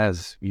 as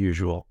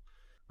usual.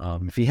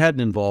 If he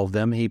hadn't involved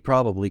them, he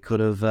probably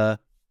could have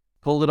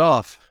pulled it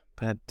off,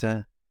 but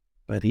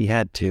he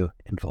had to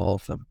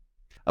involve them.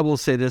 I will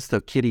say this,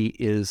 though, Kitty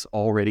is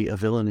already a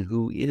villain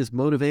who is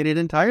motivated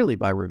entirely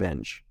by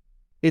revenge.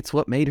 It's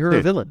what made her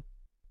a villain.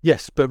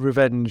 Yes, but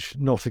revenge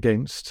not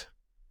against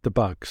the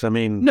Bugs. I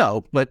mean...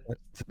 No, but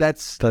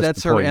that's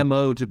her point.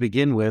 MO to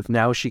begin with.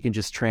 Now she can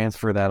just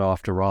transfer that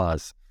off to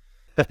Ros.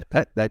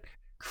 that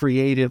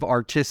creative,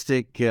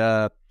 artistic,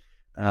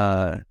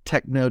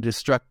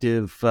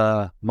 techno-destructive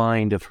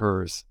mind of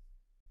hers.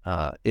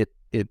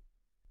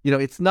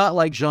 It's not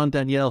like Jean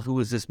Daniel, who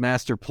was this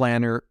master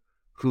planner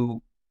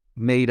who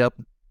made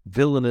up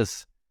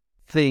villainous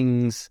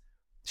things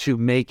to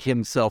make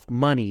himself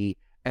money,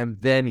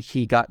 and then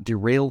he got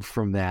derailed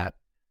from that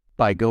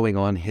by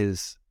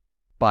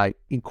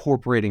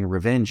incorporating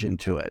revenge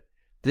into it.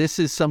 This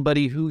is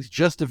somebody who's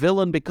just a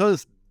villain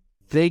because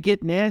they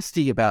get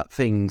nasty about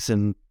things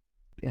and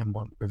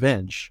want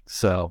revenge.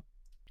 So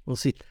we'll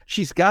see.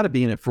 She's got to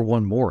be in it for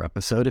one more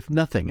episode, if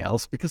nothing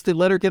else, because they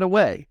let her get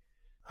away.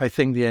 I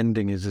think the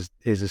ending is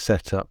a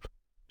setup.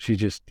 She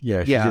just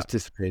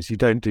disappears. You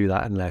don't do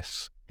that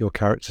unless your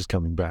character's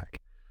coming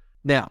back.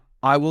 Now,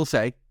 I will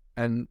say,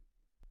 and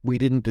we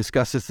didn't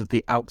discuss this at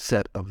the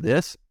outset of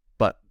this,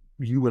 but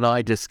you and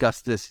I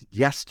discussed this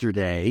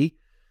yesterday.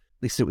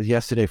 At least it was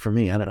yesterday for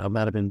me. I don't know. It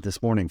might have been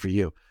this morning for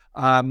you.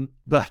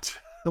 But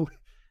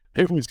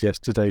it was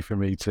yesterday for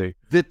me too.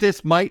 That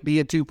this might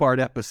be a 2-part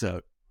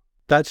episode.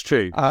 That's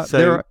true.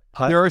 There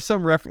are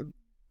some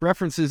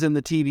references in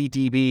the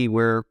TVDB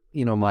where,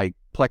 my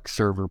Plex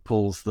server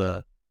pulls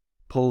the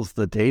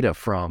data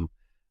from,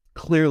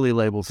 clearly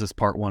labels this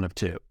part 1 of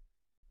 2.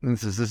 And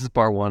this is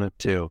part 1 of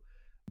 2.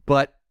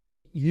 But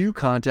you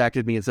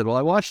contacted me and said, well,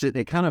 I watched it and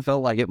it kind of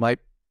felt like it might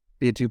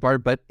be a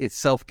 2-part, but it's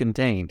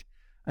self-contained.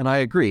 And I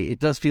agree. It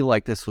does feel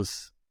like this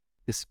was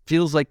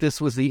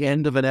the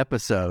end of an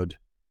episode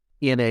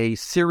in a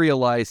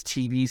serialized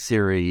TV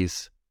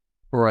series,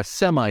 or a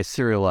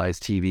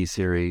semi-serialized TV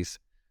series,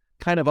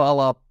 kind of a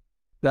la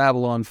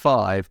Babylon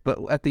 5, but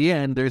at the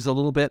end, there's a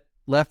little bit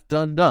left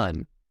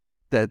undone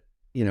that,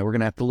 we're going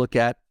to have to look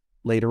at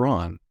later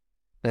on.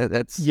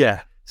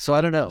 So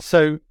I don't know.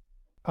 So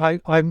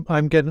I'm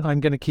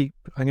going to keep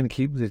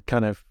the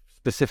kind of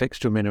specifics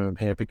to a minimum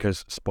here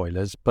because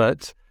spoilers,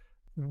 but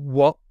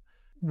what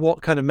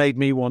kind of made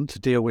me want to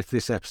deal with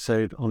this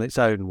episode on its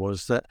own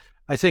was that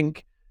I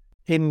think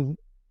in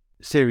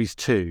series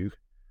 2,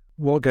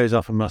 what goes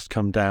up and must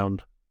come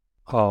down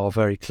are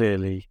very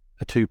clearly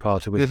a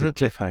 2-parter with a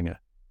cliffhanger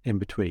in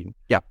between.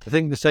 Yeah. I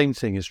think the same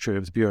thing is true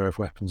of the Bureau of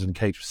Weapons and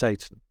Cage of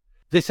Satan.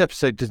 This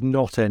episode does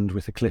not end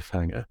with a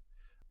cliffhanger,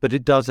 but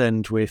it does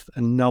end with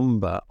a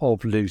number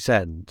of loose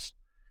ends.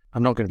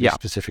 I'm not going to be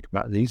specific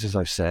about these, as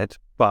I've said,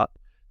 but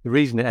the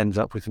reason it ends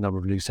up with a number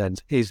of loose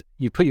ends is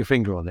you put your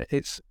finger on it.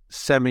 It's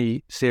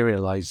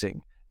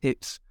semi-serializing.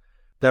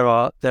 There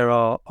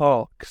are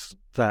arcs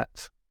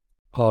that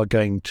are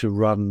going to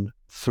run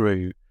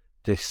through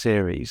this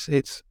series.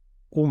 It's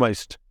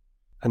almost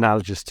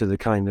analogous to the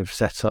kind of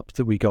setup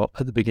that we got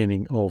at the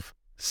beginning of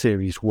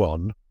series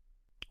 1,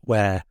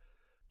 where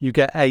you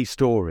get a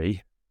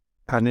story,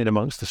 and in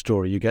amongst the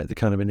story you get the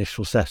kind of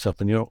initial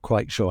setup, and you're not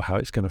quite sure how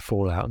it's going to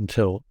fall out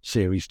until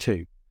series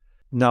 2.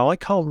 Now, I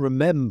can't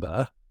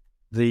remember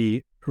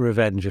the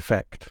revenge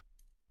effect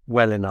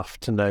well enough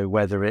to know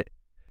whether it,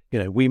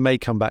 we may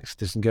come back to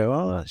this and go,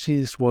 oh,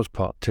 actually this was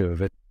part 2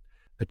 of a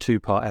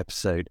 2-part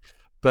episode.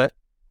 But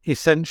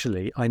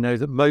essentially, I know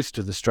that most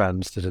of the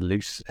strands that are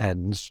loose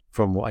ends,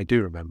 from what I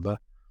do remember,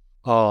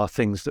 are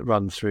things that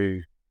run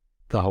through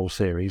the whole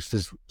series.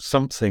 There's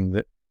something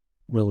that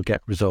will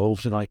get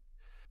resolved, and I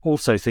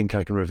also think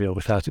I can reveal,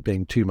 without it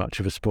being too much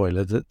of a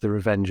spoiler, that the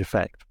revenge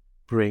effect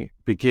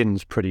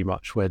begins pretty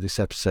much where this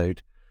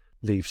episode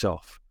leaves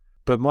off.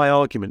 But my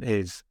argument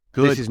is,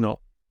 this is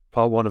not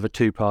part 1 of a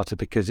 2-parter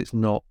because it's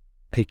not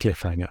a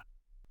cliffhanger.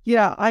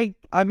 Yeah, I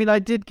mean, I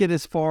did get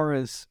as far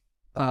as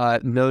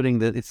noting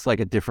that it's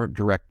like a different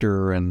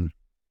director and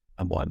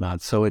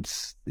whatnot. So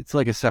it's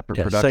like a separate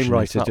production. Same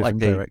writer, different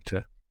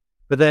director.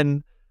 But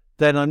then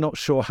I'm not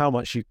sure how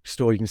much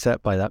store you can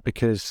set by that,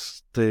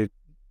 because the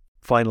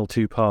final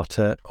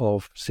 2-parter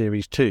of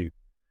series 2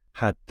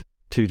 had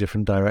 2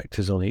 different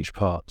directors on each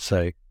part.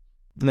 So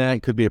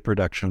it could be a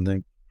production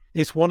thing.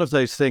 It's one of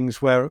those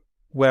things where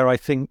I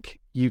think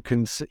you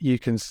can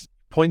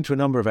point to a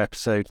number of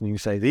episodes and you can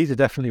say, these are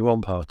definitely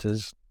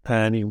one-parters.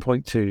 And you can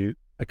point to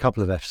a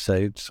couple of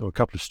episodes or a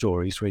couple of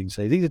stories where you can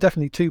say, these are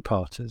definitely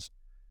two-parters.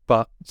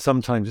 But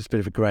sometimes it's a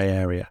bit of a grey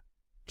area.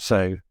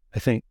 So I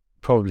think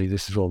probably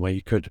this is one where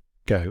you could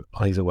go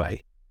either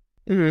way.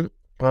 Mm-hmm.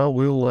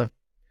 Well,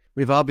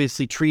 we've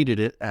obviously treated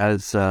it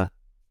as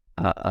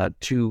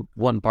two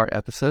one-part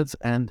episodes.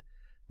 And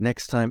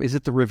next time, is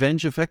it the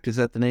Revenge Effect? Is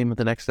that the name of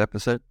the next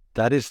episode?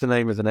 That is the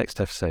name of the next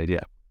episode,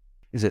 yeah.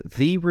 Is it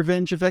The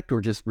Revenge Effect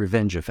or just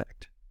Revenge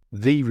Effect?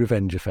 The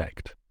Revenge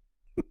Effect.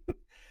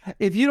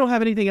 If you don't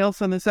have anything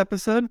else on this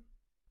episode,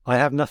 I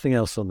have nothing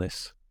else on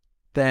this.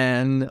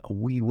 Then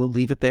we will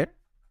leave it there.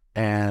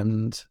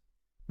 And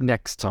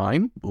next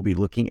time, we'll be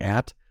looking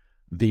at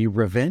The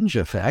Revenge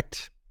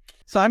Effect.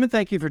 Simon,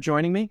 thank you for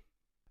joining me.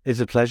 It's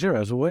a pleasure,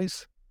 as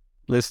always.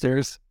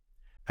 Listeners,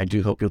 I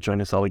do hope you'll join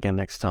us all again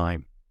next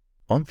time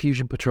on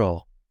Fusion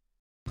Patrol.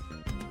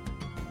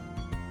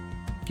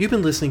 You've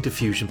been listening to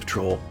Fusion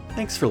Patrol.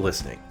 Thanks for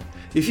listening.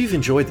 If you've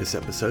enjoyed this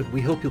episode,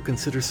 we hope you'll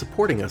consider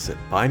supporting us at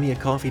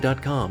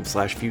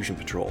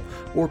buymeacoffee.com/FusionPatrol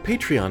or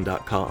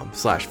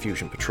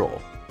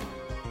patreon.com/FusionPatrol.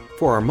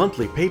 For our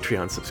monthly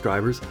Patreon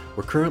subscribers,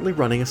 we're currently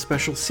running a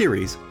special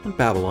series on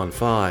Babylon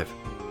 5.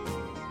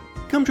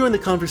 Come join the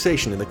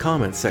conversation in the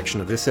comments section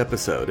of this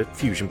episode at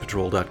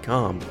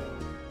FusionPatrol.com.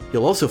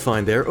 You'll also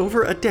find there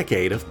over a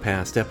decade of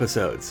past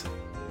episodes.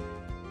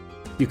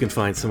 You can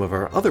find some of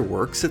our other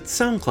works at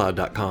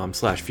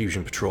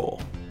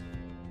SoundCloud.com/FusionPatrol.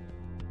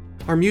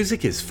 Our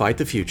music is Fight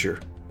the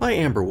Future by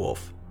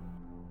Amberwolf.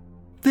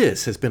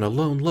 This has been a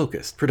Lone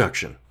Locust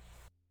production.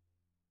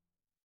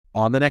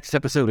 On the next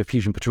episode of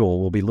Fusion Patrol,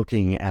 we'll be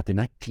looking at the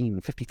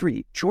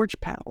 1953 George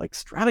Pal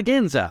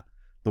extravaganza,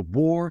 The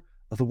War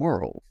of the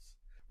Worlds,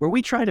 where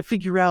we try to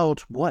figure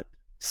out what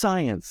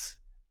science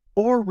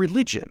or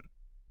religion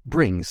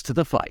brings to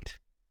the fight.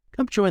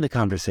 Come join the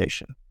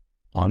conversation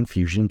on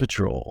Fusion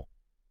Patrol.